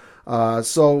one.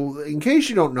 So, in case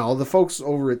you don't know, the folks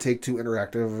over at Take-Two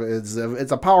Interactive,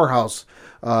 it's a powerhouse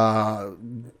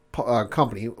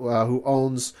company who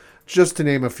owns... Just to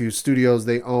name a few studios,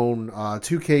 they own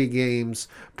 2K Games,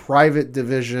 Private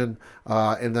Division,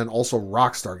 and then also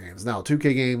Rockstar Games. Now,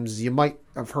 2K Games, you might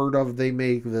have heard of. They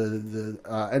make the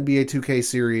NBA 2K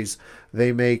series.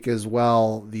 They make as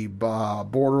well the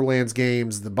Borderlands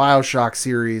games, the BioShock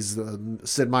series, the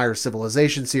Sid Meier's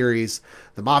Civilization series,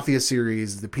 the Mafia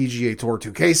series, the PGA Tour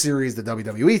 2K series, the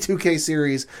WWE 2K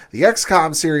series, the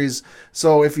XCOM series.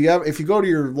 So if you go to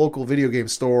your local video game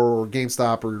store or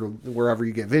GameStop or wherever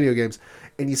you get video games,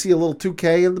 and you see a little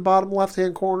 2K in the bottom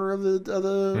left-hand corner of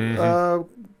the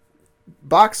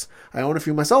box, I own a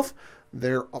few myself.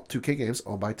 They're 2K Games,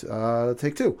 owned by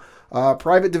Take-Two.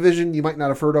 Private division you might not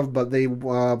have heard of, but they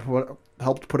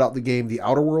helped put out the game The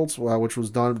Outer Worlds, which was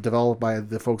developed by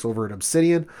the folks over at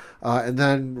Obsidian. And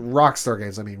then Rockstar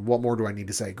Games. I mean, what more do I need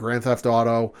to say? Grand Theft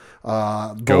Auto,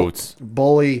 Goats,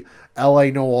 Bully, LA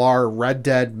Noire, Red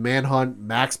Dead, Manhunt,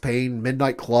 Max Payne,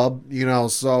 Midnight Club.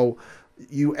 So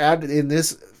you add in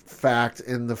this fact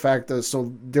and the fact that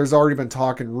so there's already been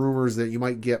talk and rumors that you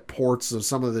might get ports of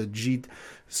some of the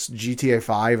GTA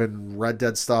 5 and Red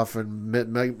Dead stuff,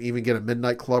 and might even get a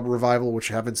Midnight Club revival, which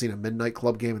I haven't seen a Midnight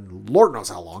Club game in Lord knows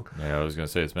how long. Yeah, I was going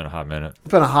to say it's been a hot minute.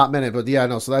 It's been a hot minute, but yeah,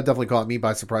 no, so that definitely caught me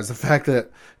by surprise. The fact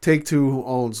that Take-Two, who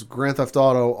owns Grand Theft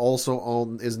Auto,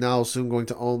 is now soon going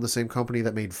to own the same company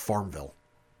that made Farmville.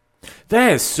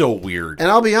 That is so weird.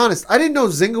 And I'll be honest, I didn't know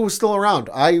Zynga was still around.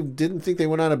 I didn't think they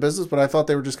went out of business, but I thought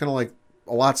they were just kind of like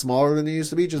a lot smaller than they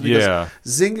used to be, just because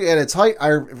Zynga at its height,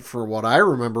 for what I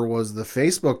remember, was the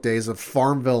Facebook days of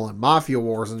Farmville and Mafia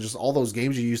Wars and just all those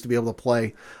games you used to be able to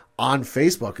play on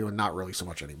Facebook. It was not really so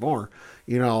much anymore,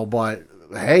 but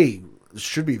hey, it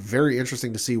should be very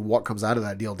interesting to see what comes out of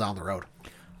that deal down the road.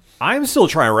 I'm still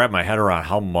trying to wrap my head around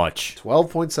how much.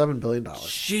 $12.7 billion.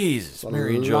 Jesus,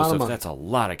 Mary and Joseph, that's a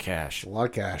lot of cash. A lot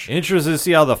of cash. Interested to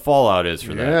see how the fallout is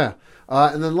for that. Yeah.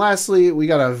 And then lastly, we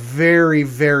got a very,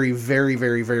 very, very,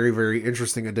 very, very, very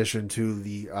interesting addition to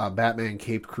the Batman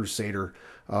Caped Crusader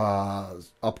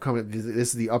upcoming. This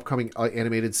is the upcoming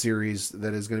animated series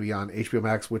that is going to be on HBO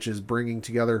Max, which is bringing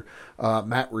together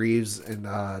Matt Reeves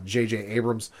and J.J.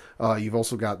 Abrams. You've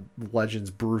also got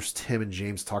legends Bruce Timm and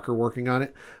James Tucker working on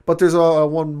it. But there's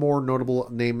one more notable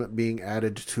name being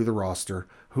added to the roster.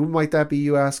 Who might that be,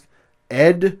 you ask?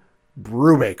 Ed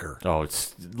Brubaker. Oh,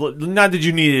 it's not that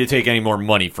you needed to take any more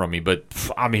money from me, but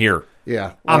I'm here.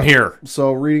 Yeah. I'm here.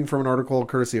 So, reading from an article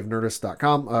courtesy of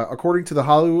Nerdist.com, according to the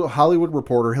Hollywood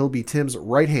Reporter, he'll be Tim's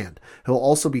right hand. He'll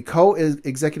also be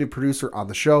co-executive producer on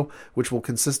the show, which will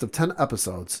consist of 10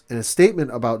 episodes. In a statement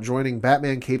about joining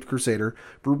Batman Caped Crusader,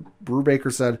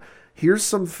 Brubaker said, "Here's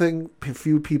something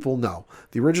few people know.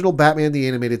 The original Batman the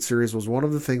Animated Series was one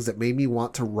of the things that made me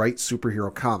want to write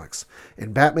superhero comics.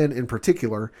 And Batman in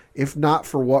particular, if not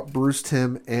for what Bruce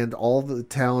Timm and all the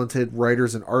talented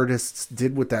writers and artists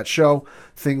did with that show,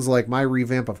 things like my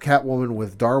revamp of Catwoman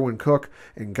with Darwyn Cooke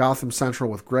and Gotham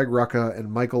Central with Greg Rucka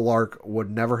and Michael Lark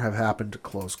would never have happened,"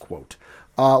 close quote.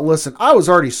 Listen, I was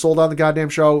already sold on the goddamn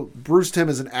show. Bruce Timm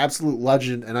is an absolute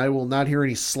legend, and I will not hear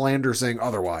any slander saying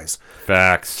otherwise.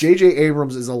 Facts. J.J.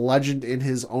 Abrams is a legend in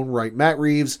his own right. Matt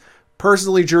Reeves,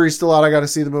 personally, jury's still out. I got to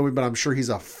see the movie, but I'm sure he's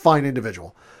a fine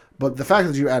individual. But the fact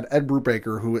that you add Ed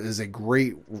Brubaker, who is a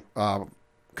great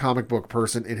comic book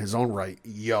person in his own right,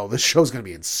 this show's going to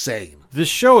be insane. This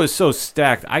show is so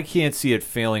stacked, I can't see it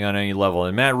failing on any level.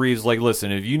 And Matt Reeves, listen,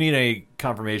 if you need a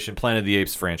confirmation, Planet of the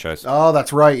Apes franchise. Oh,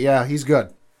 that's right. Yeah, he's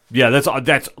good. Yeah,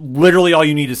 that's literally all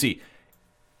you need to see.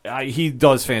 He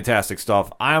does fantastic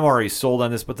stuff. I'm already sold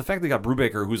on this, but the fact they got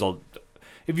Brubaker,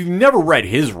 if you've never read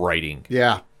his writing,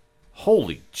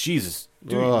 holy Jesus,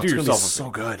 do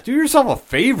yourself a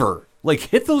favor.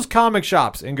 Hit those comic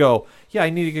shops and go, yeah, I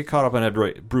need to get caught up on Ed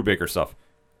Brubaker stuff.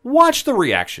 Watch the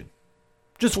reaction.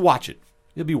 Just watch it.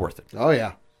 It'll be worth it. Oh,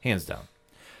 yeah. Hands down.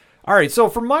 All right, so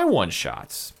for my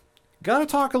one-shots, got to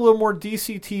talk a little more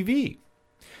DC TV.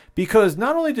 Because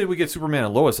not only did we get Superman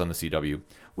and Lois on the CW,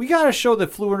 we got a show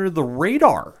that flew under the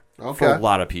radar for a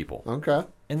lot of people. Okay.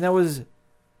 And that was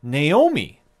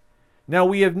Naomi. Now,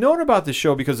 we have known about this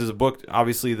show because there's a book,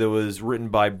 obviously, that was written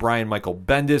by Brian Michael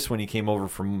Bendis when he came over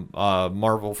from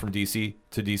Marvel to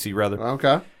DC, rather.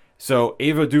 Okay. So,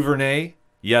 Ava DuVernay,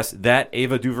 yes, that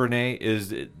Ava DuVernay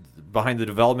is behind the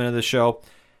development of the show.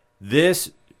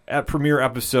 This premiere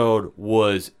episode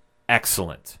was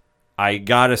excellent. I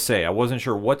gotta say, I wasn't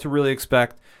sure what to really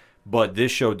expect, but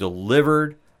this show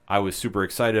delivered. I was super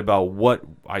excited about what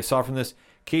I saw from this.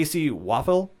 Casey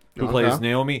Waffel, who plays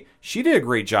Naomi, she did a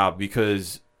great job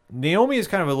because Naomi is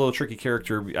kind of a little tricky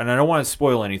character, and I don't want to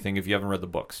spoil anything if you haven't read the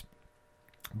books.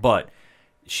 But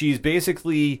she's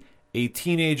basically a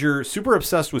teenager super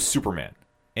obsessed with Superman,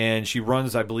 and she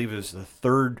runs, I believe, is the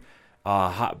third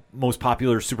most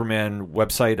popular Superman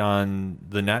website on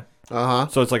the net.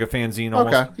 So it's like a fanzine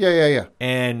almost. Okay. Yeah.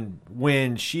 And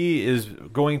when she is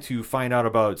going to find out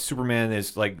about Superman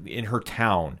is in her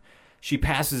town, she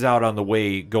passes out on the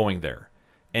way going there.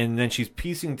 And then she's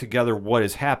piecing together what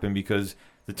has happened because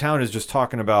the town is just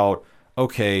talking about,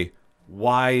 okay,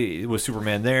 why was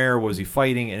Superman there? Was he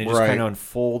fighting? And it just kind of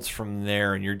unfolds from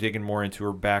there, and you're digging more into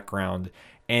her background.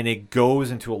 And it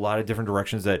goes into a lot of different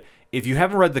directions that if you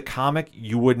haven't read the comic,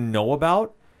 you wouldn't know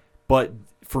about. But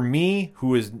for me,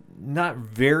 who is not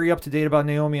very up to date about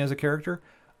Naomi as a character,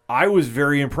 I was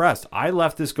very impressed. I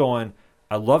left this going,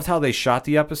 I loved how they shot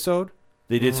the episode.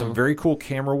 They did some very cool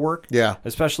camera work. Yeah.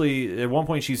 Especially at one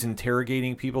point she's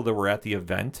interrogating people that were at the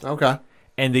event. Okay.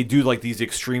 And they do like these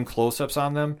extreme close-ups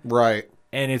on them. Right.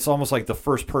 And it's almost like the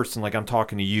first person, like I'm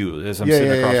talking to you as I'm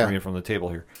sitting across from you from the table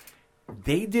here.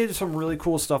 They did some really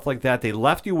cool stuff like that. They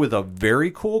left you with a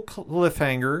very cool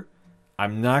cliffhanger.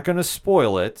 I'm not going to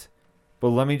spoil it, but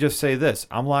let me just say this.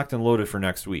 I'm locked and loaded for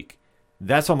next week.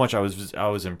 That's how much I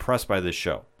was impressed by this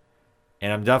show.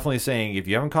 And I'm definitely saying if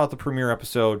you haven't caught the premiere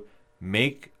episode,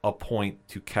 make a point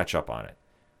to catch up on it.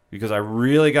 Because I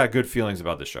really got good feelings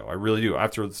about this show. I really do.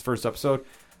 After this first episode,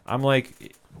 I'm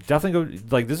like, definitely go,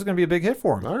 like this is going to be a big hit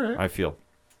for him. All right. I feel.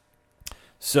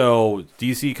 So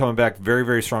DC coming back very,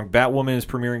 very strong. Batwoman is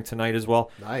premiering tonight as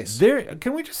well. Nice.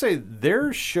 Can we just say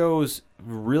their shows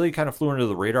really kind of flew under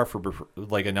the radar for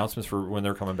like announcements for when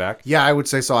they're coming back? Yeah, I would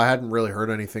say so. I hadn't really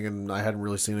heard anything, and I hadn't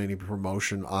really seen any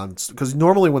promotion on, because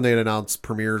normally when they'd announce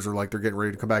premieres or like they're getting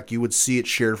ready to come back, you would see it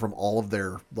shared from all of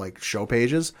their like show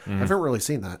pages. I haven't really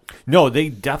seen that. No, they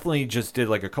definitely just did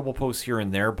like a couple posts here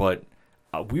and there, but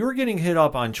we were getting hit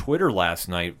up on Twitter last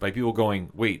night by people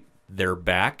going, "Wait, they're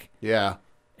back?" Yeah.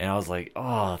 And I was like,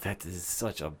 oh, that is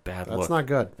such a bad look. That's not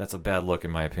good. That's a bad look, in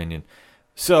my opinion.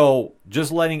 So,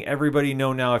 just letting everybody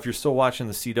know now, if you're still watching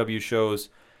the CW shows,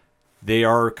 they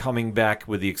are coming back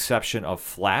with the exception of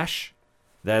Flash.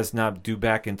 That is not due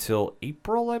back until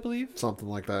April, I believe. Something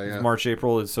like that, yeah. March,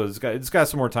 April. So, it's got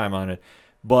some more time on it.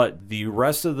 But the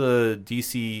rest of the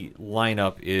DC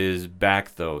lineup is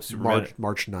back, though.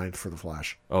 March 9th for the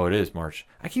Flash. Oh, it is March.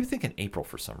 I keep thinking April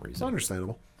for some reason. It's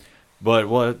understandable. But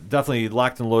well, definitely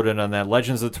locked and loaded on that.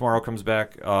 Legends of Tomorrow comes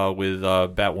back with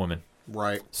Batwoman.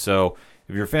 Right. So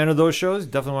if you're a fan of those shows,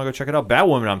 definitely want to go check it out.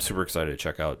 Batwoman, I'm super excited to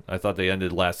check out. I thought they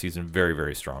ended last season very,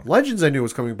 very strong. Legends I knew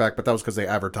was coming back, but that was because they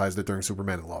advertised it during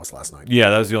Superman and Lois last night. Yeah,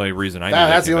 that was the only reason I knew.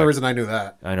 That's the only reason I knew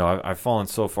that. I know. I've fallen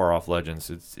so far off Legends.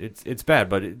 It's bad,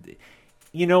 but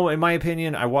in my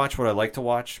opinion, I watch what I like to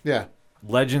watch. Yeah.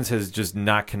 Legends has just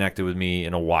not connected with me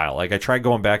in a while. Like I tried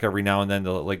going back every now and then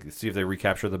to like see if they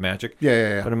recapture the magic.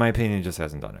 Yeah. But in my opinion, it just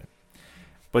hasn't done it.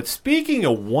 But speaking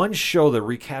of one show that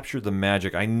recaptured the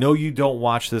magic, I know you don't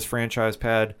watch this franchise,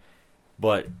 Pad,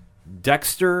 but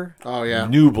Dexter. Oh yeah.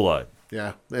 New Blood.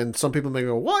 Yeah, and some people may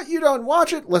go, "What? You don't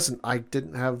watch it?" Listen, I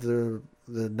didn't have the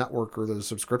network or the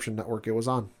subscription network it was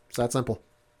on. It's that simple.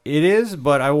 It is,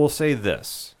 but I will say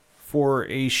this: for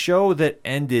a show that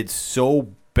ended so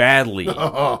badly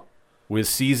with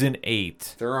season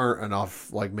 8. There aren't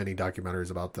enough like mini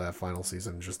documentaries about that final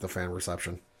season, just the fan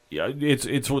reception. Yeah, it's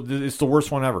the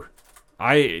worst one ever.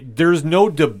 There's no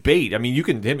debate. I mean, you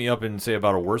can hit me up and say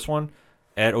about a worse one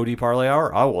at OD Parlay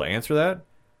Hour. I will answer that,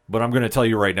 but I'm going to tell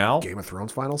you right now. Game of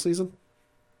Thrones final season?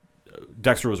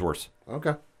 Dexter was worse.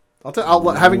 Okay.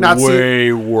 Having not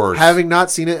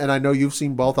seen it, and I know you've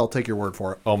seen both, I'll take your word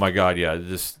for it. Oh my God, yeah.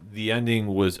 The ending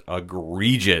was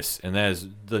egregious, and that is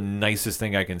the nicest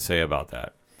thing I can say about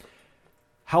that.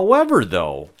 However,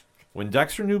 though, when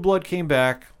Dexter New Blood came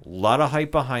back, a lot of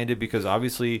hype behind it because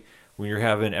obviously when you're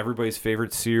having everybody's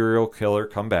favorite serial killer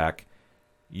come back,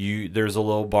 there's a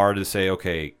little bar to say,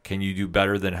 okay, can you do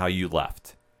better than how you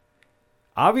left?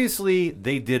 Obviously,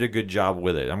 they did a good job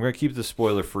with it. I'm going to keep the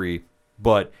spoiler free,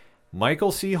 but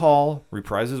Michael C. Hall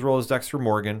reprised his role as Dexter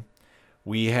Morgan.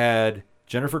 We had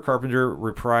Jennifer Carpenter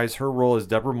reprise her role as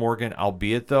Deborah Morgan,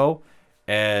 albeit, though,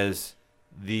 as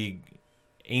the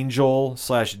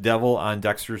angel/devil on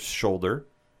Dexter's shoulder,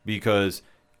 because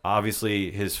obviously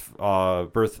his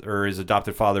his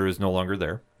adopted father is no longer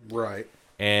there. Right.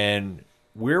 And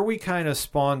where we kind of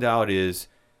spawned out is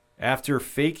after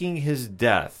faking his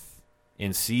death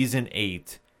in season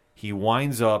 8, he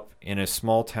winds up in a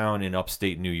small town in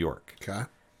upstate New York. Okay.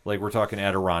 Like we're talking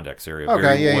Adirondacks area.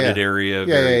 Okay, very wooded area.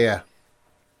 Yeah.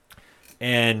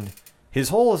 And his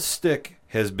whole stick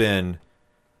has been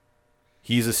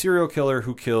he's a serial killer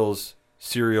who kills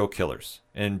serial killers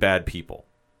and bad people.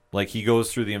 Like he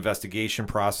goes through the investigation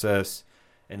process,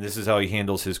 and this is how he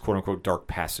handles his quote-unquote dark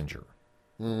passenger.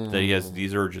 That he has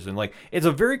these urges. And like it's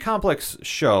a very complex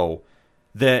show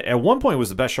that at one point was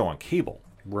the best show on cable.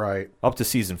 Right. Up to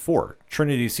season 4.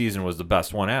 Trinity season was the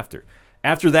best one after.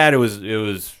 After that, it was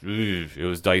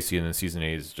dicey, and then season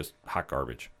 8 is just hot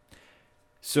garbage.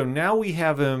 So now we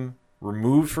have him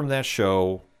removed from that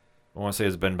show. I want to say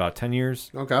it's been about 10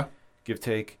 years. Okay. Give,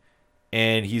 take.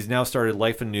 And he's now started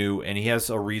life anew, and he has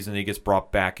a reason he gets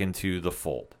brought back into the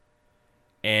fold.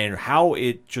 And how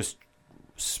it just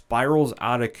spirals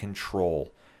out of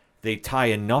control. They tie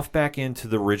enough back into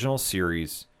the original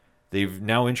series. They've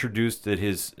now introduced that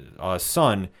his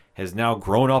son has now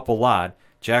grown up a lot.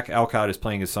 Jack Alcott is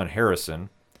playing his son Harrison.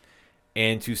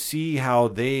 And to see how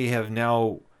they have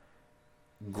now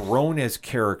grown as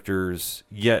characters,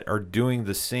 yet are doing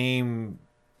the same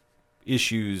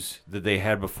issues that they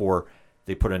had before.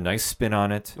 They put a nice spin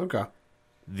on it. Okay.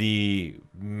 The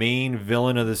main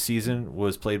villain of the season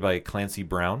was played by Clancy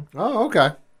Brown. Oh,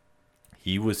 okay.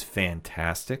 He was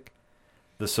fantastic.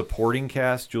 The supporting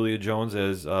cast, Julia Jones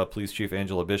as Police Chief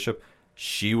Angela Bishop,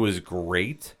 she was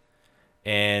great.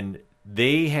 And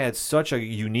they had such a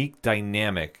unique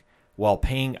dynamic while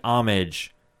paying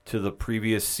homage to the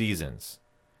previous seasons.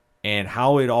 And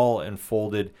how it all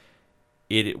unfolded,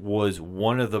 it was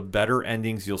one of the better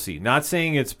endings you'll see. Not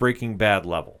saying it's Breaking Bad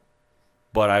level,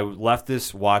 but I left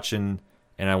this watching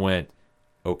and I went,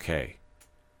 okay,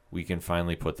 we can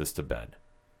finally put this to bed.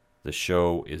 The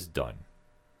show is done.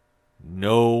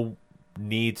 No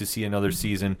need to see another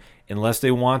season unless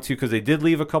they want to, because they did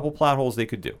leave a couple plot holes they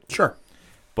could do. Sure.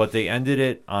 But they ended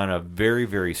it on a very,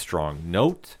 very strong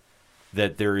note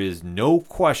that there is no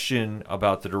question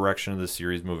about the direction of the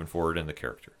series moving forward and the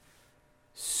character.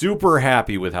 Super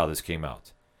happy with how this came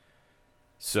out.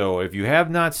 So if you have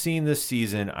not seen this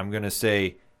season, I'm going to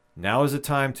say now is the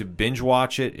time to binge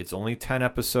watch it. It's only 10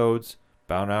 episodes,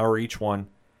 about an hour each one.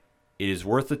 It is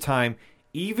worth the time.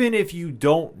 Even if you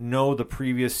don't know the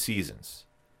previous seasons,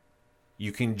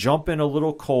 you can jump in a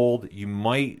little cold. You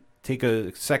might take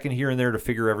a second here and there to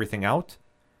figure everything out,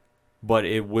 but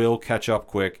it will catch up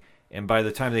quick. And by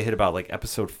the time they hit about like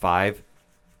episode 5,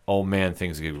 oh man,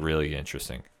 things get really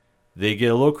interesting. They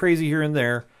get a little crazy here and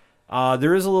there.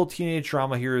 There is a little teenage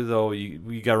drama here, though.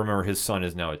 You got to remember his son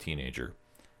is now a teenager.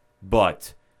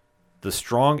 But the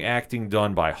strong acting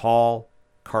done by Hall,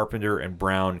 Carpenter, and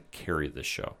Brown carry this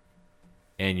show.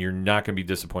 And you're not going to be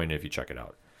disappointed if you check it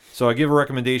out. So I give a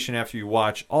recommendation after you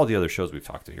watch all the other shows we've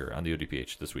talked to here on the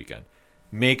ODPH this weekend.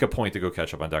 Make a point to go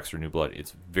catch up on Dexter New Blood.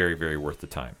 It's very, very worth the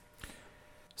time.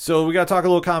 So we got to talk a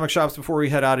little comic shops before we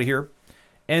head out of here.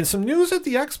 And some news at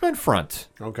the X-Men front.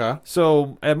 Okay.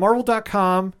 So at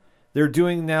Marvel.com, they're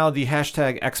doing now the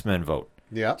hashtag X-Men vote.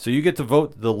 Yeah. So you get to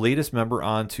vote the latest member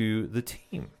onto the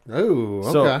team. Oh,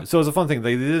 okay. So it's a fun thing.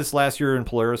 They did this last year in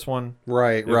Polaris one.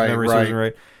 Right.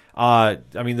 I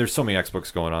mean, there's so many X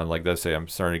books going on. Like I say, I'm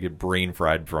starting to get brain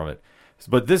fried from it.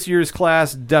 But this year's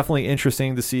class, definitely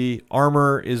interesting to see.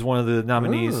 Armor is one of the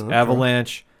nominees. Oh, okay.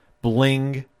 Avalanche,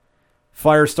 Bling,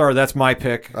 Firestar, that's my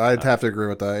pick. I'd have to agree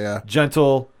with that, yeah.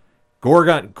 Gentle,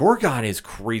 Gorgon. Gorgon is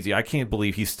crazy. I can't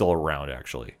believe he's still around,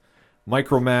 actually.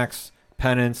 Micromax,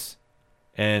 Penance,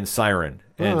 and Siren,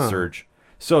 and Surge.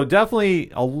 So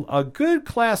definitely a good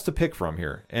class to pick from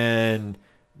here. And,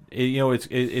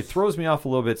 it throws me off a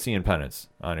little bit seeing Penance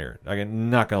on here. I'm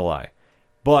not going to lie.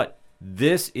 But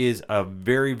this is a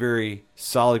very, very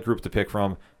solid group to pick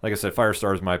from. Like I said,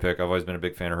 Firestar is my pick. I've always been a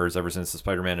big fan of hers ever since the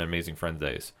Spider-Man and Amazing Friends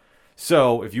days.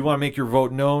 So if you want to make your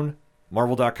vote known,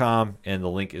 Marvel.com, and the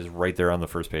link is right there on the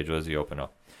first page as you open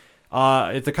up.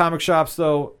 At the comic shops,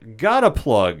 though, gotta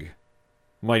plug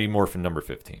Mighty Morphin number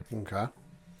 15. Okay.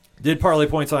 Did parlay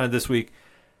points on it this week.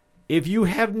 If you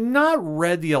have not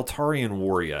read the Eltarian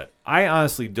War yet, I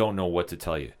honestly don't know what to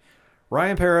tell you.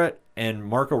 Ryan Parrott and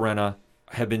Marco Renna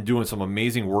have been doing some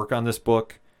amazing work on this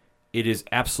book. It is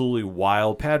absolutely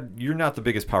wild. Pat, you're not the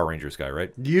biggest Power Rangers guy,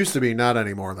 right? Used to be, not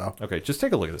anymore, though. Okay, just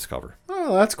take a look at this cover.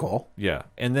 Oh, that's cool. Yeah,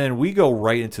 and then we go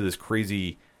right into this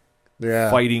crazy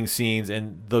fighting scenes,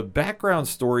 and the background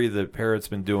story that Parrott's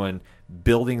been doing,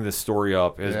 building this story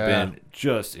up, has been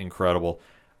just incredible.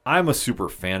 I'm a super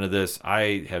fan of this.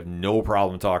 I have no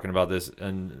problem talking about this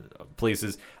in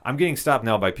places. I'm getting stopped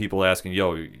now by people asking,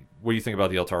 yo, what do you think about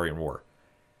the Eltarian War?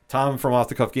 Tom from Off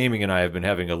the Cuff Gaming and I have been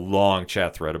having a long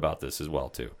chat thread about this as well,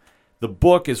 too. The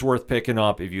book is worth picking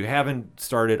up. If you haven't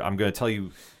started, I'm going to tell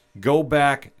you, go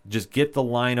back, just get the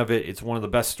line of it. It's one of the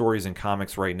best stories in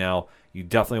comics right now. You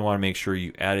definitely want to make sure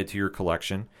you add it to your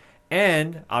collection.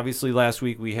 And obviously last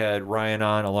week we had Ryan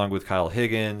on along with Kyle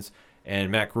Higgins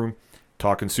and Matt Groom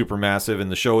talking Supermassive,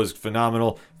 and the show is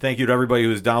phenomenal. Thank you to everybody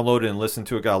who's downloaded and listened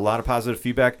to it. Got a lot of positive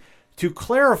feedback. To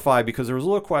clarify, because there was a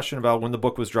little question about when the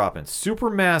book was dropping,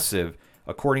 Supermassive,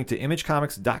 according to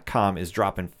ImageComics.com, is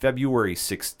dropping February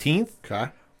 16th.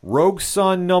 Okay. Rogue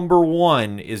Sun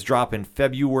 #1 is dropping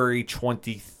February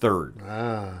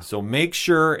 23rd. So make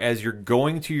sure as you're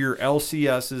going to your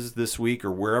LCSs this week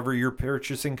or wherever you're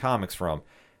purchasing comics from,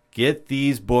 get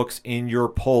these books in your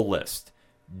pull list.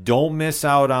 Don't miss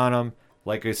out on them.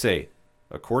 Like I say,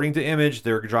 according to Image,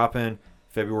 they're dropping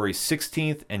February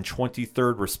 16th and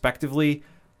 23rd, respectively.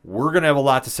 We're going to have a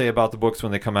lot to say about the books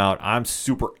when they come out. I'm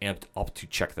super amped up to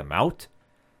check them out.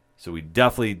 So we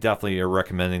definitely are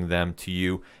recommending them to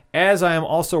you. As I am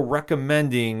also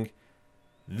recommending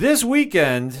This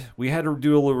weekend, we had to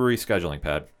do a little rescheduling,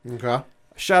 Pat. Okay.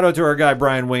 Shout out to our guy,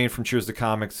 Brian Wayne from Cheers to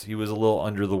Comics. He was a little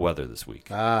under the weather this week.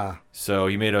 So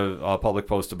he made a public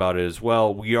post about it as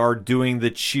well. We are doing the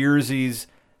Cheersies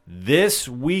this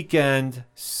weekend,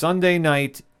 Sunday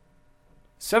night,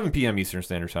 7 p.m. Eastern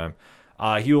Standard Time.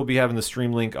 He will be having the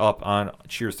stream link up on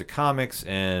Cheers to Comics,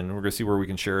 and we're going to see where we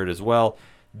can share it as well.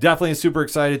 Definitely super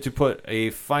excited to put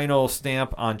a final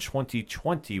stamp on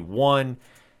 2021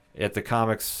 at the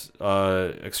comics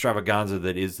extravaganza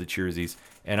that is the Cheersies.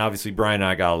 And obviously, Brian and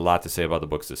I got a lot to say about the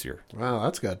books this year. Wow,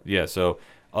 that's good. Yeah, so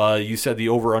you said the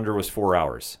over-under was 4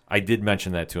 hours. I did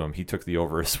mention that to him. He took the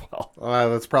over as well.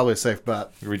 That's probably a safe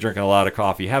bet. We're drinking a lot of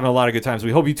coffee, having a lot of good times.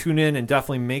 We hope you tune in and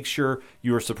definitely make sure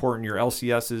you are supporting your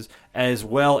LCSs as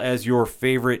well as your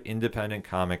favorite independent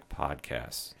comic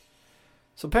podcasts.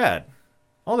 So, Pat,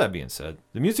 all that being said,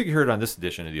 the music you heard on this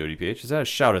edition of the ODPH is that a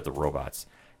shout at the robots.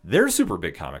 They're super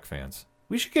big comic fans.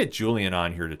 We should get Julian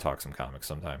on here to talk some comics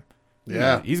sometime.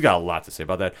 Yeah. He's got a lot to say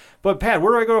about that. But, Pat,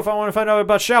 where do I go if I want to find out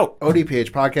about Shout?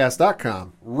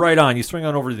 ODPHpodcast.com. Right on. You swing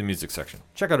on over to the music section.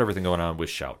 Check out everything going on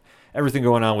with Shout. Everything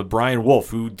going on with Brian Wolf,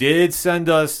 who did send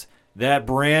us that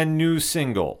brand new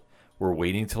single. We're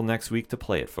waiting till next week to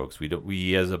play it, folks.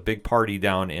 We has a big party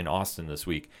down in Austin this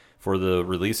week for the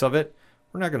release of it.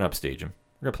 We're not going to upstage him.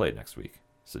 We're going to play it next week.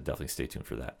 So definitely stay tuned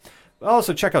for that.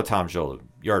 Also, check out Tom Jolo,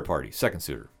 Yard Party, Second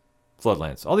Suitor,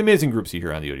 Floodlands, all the amazing groups you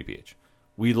hear on the ODPH.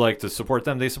 We like to support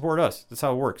them. They support us. That's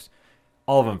how it works.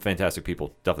 All of them fantastic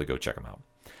people. Definitely go check them out.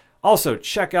 Also,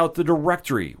 check out the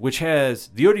directory, which has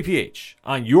the ODPH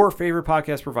on your favorite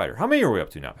podcast provider. How many are we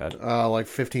up to now, Pat? Like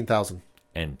 15,000.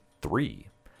 And 3.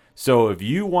 So if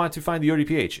you want to find the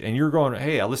ODPH and you're going,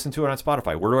 hey, I listened to it on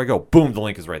Spotify. Where do I go? Boom, the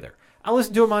link is right there. I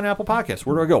listen to them on Apple Podcasts.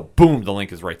 Where do I go? Boom, the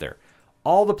link is right there.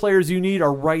 All the players you need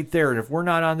are right there. And if we're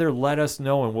not on there, let us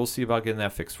know, and we'll see about getting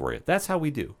that fixed for you. That's how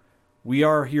we do. We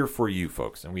are here for you,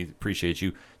 folks, and we appreciate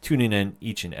you tuning in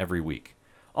each and every week.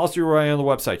 Also, you're right on the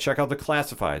website. Check out the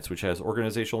Classifieds, which has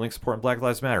organizational link support and Black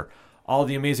Lives Matter. All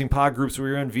the amazing pod groups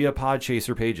we're in via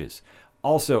Podchaser pages.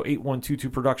 Also,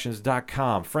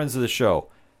 8122productions.com, friends of the show.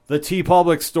 The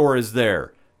TeePublic store is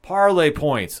there. Parlay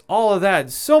points, all of that,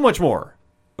 and so much more.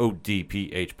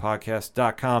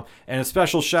 ODPHpodcast.com. And a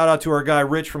special shout out to our guy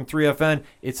Rich from 3FN.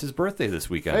 It's his birthday this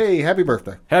weekend. Hey, happy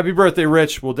birthday. Happy birthday,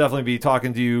 Rich. We'll definitely be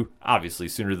talking to you, obviously,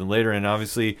 sooner than later, and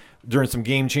obviously during some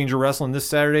Game Changer Wrestling this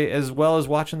Saturday, as well as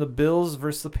watching the Bills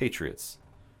versus the Patriots.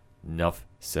 Enough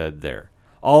said there.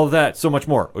 All of that, so much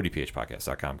more,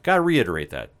 ODPHpodcast.com. Got to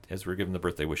reiterate that as we're giving the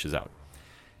birthday wishes out.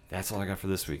 That's all I got for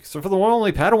this week. So for the one and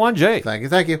only Padawan J.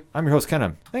 Thank you. I'm your host,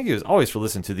 Ken. Thank you as always for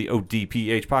listening to the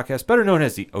ODPH podcast, better known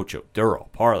as the Ocho Duro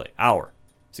Parlay Hour.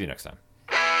 See you next time.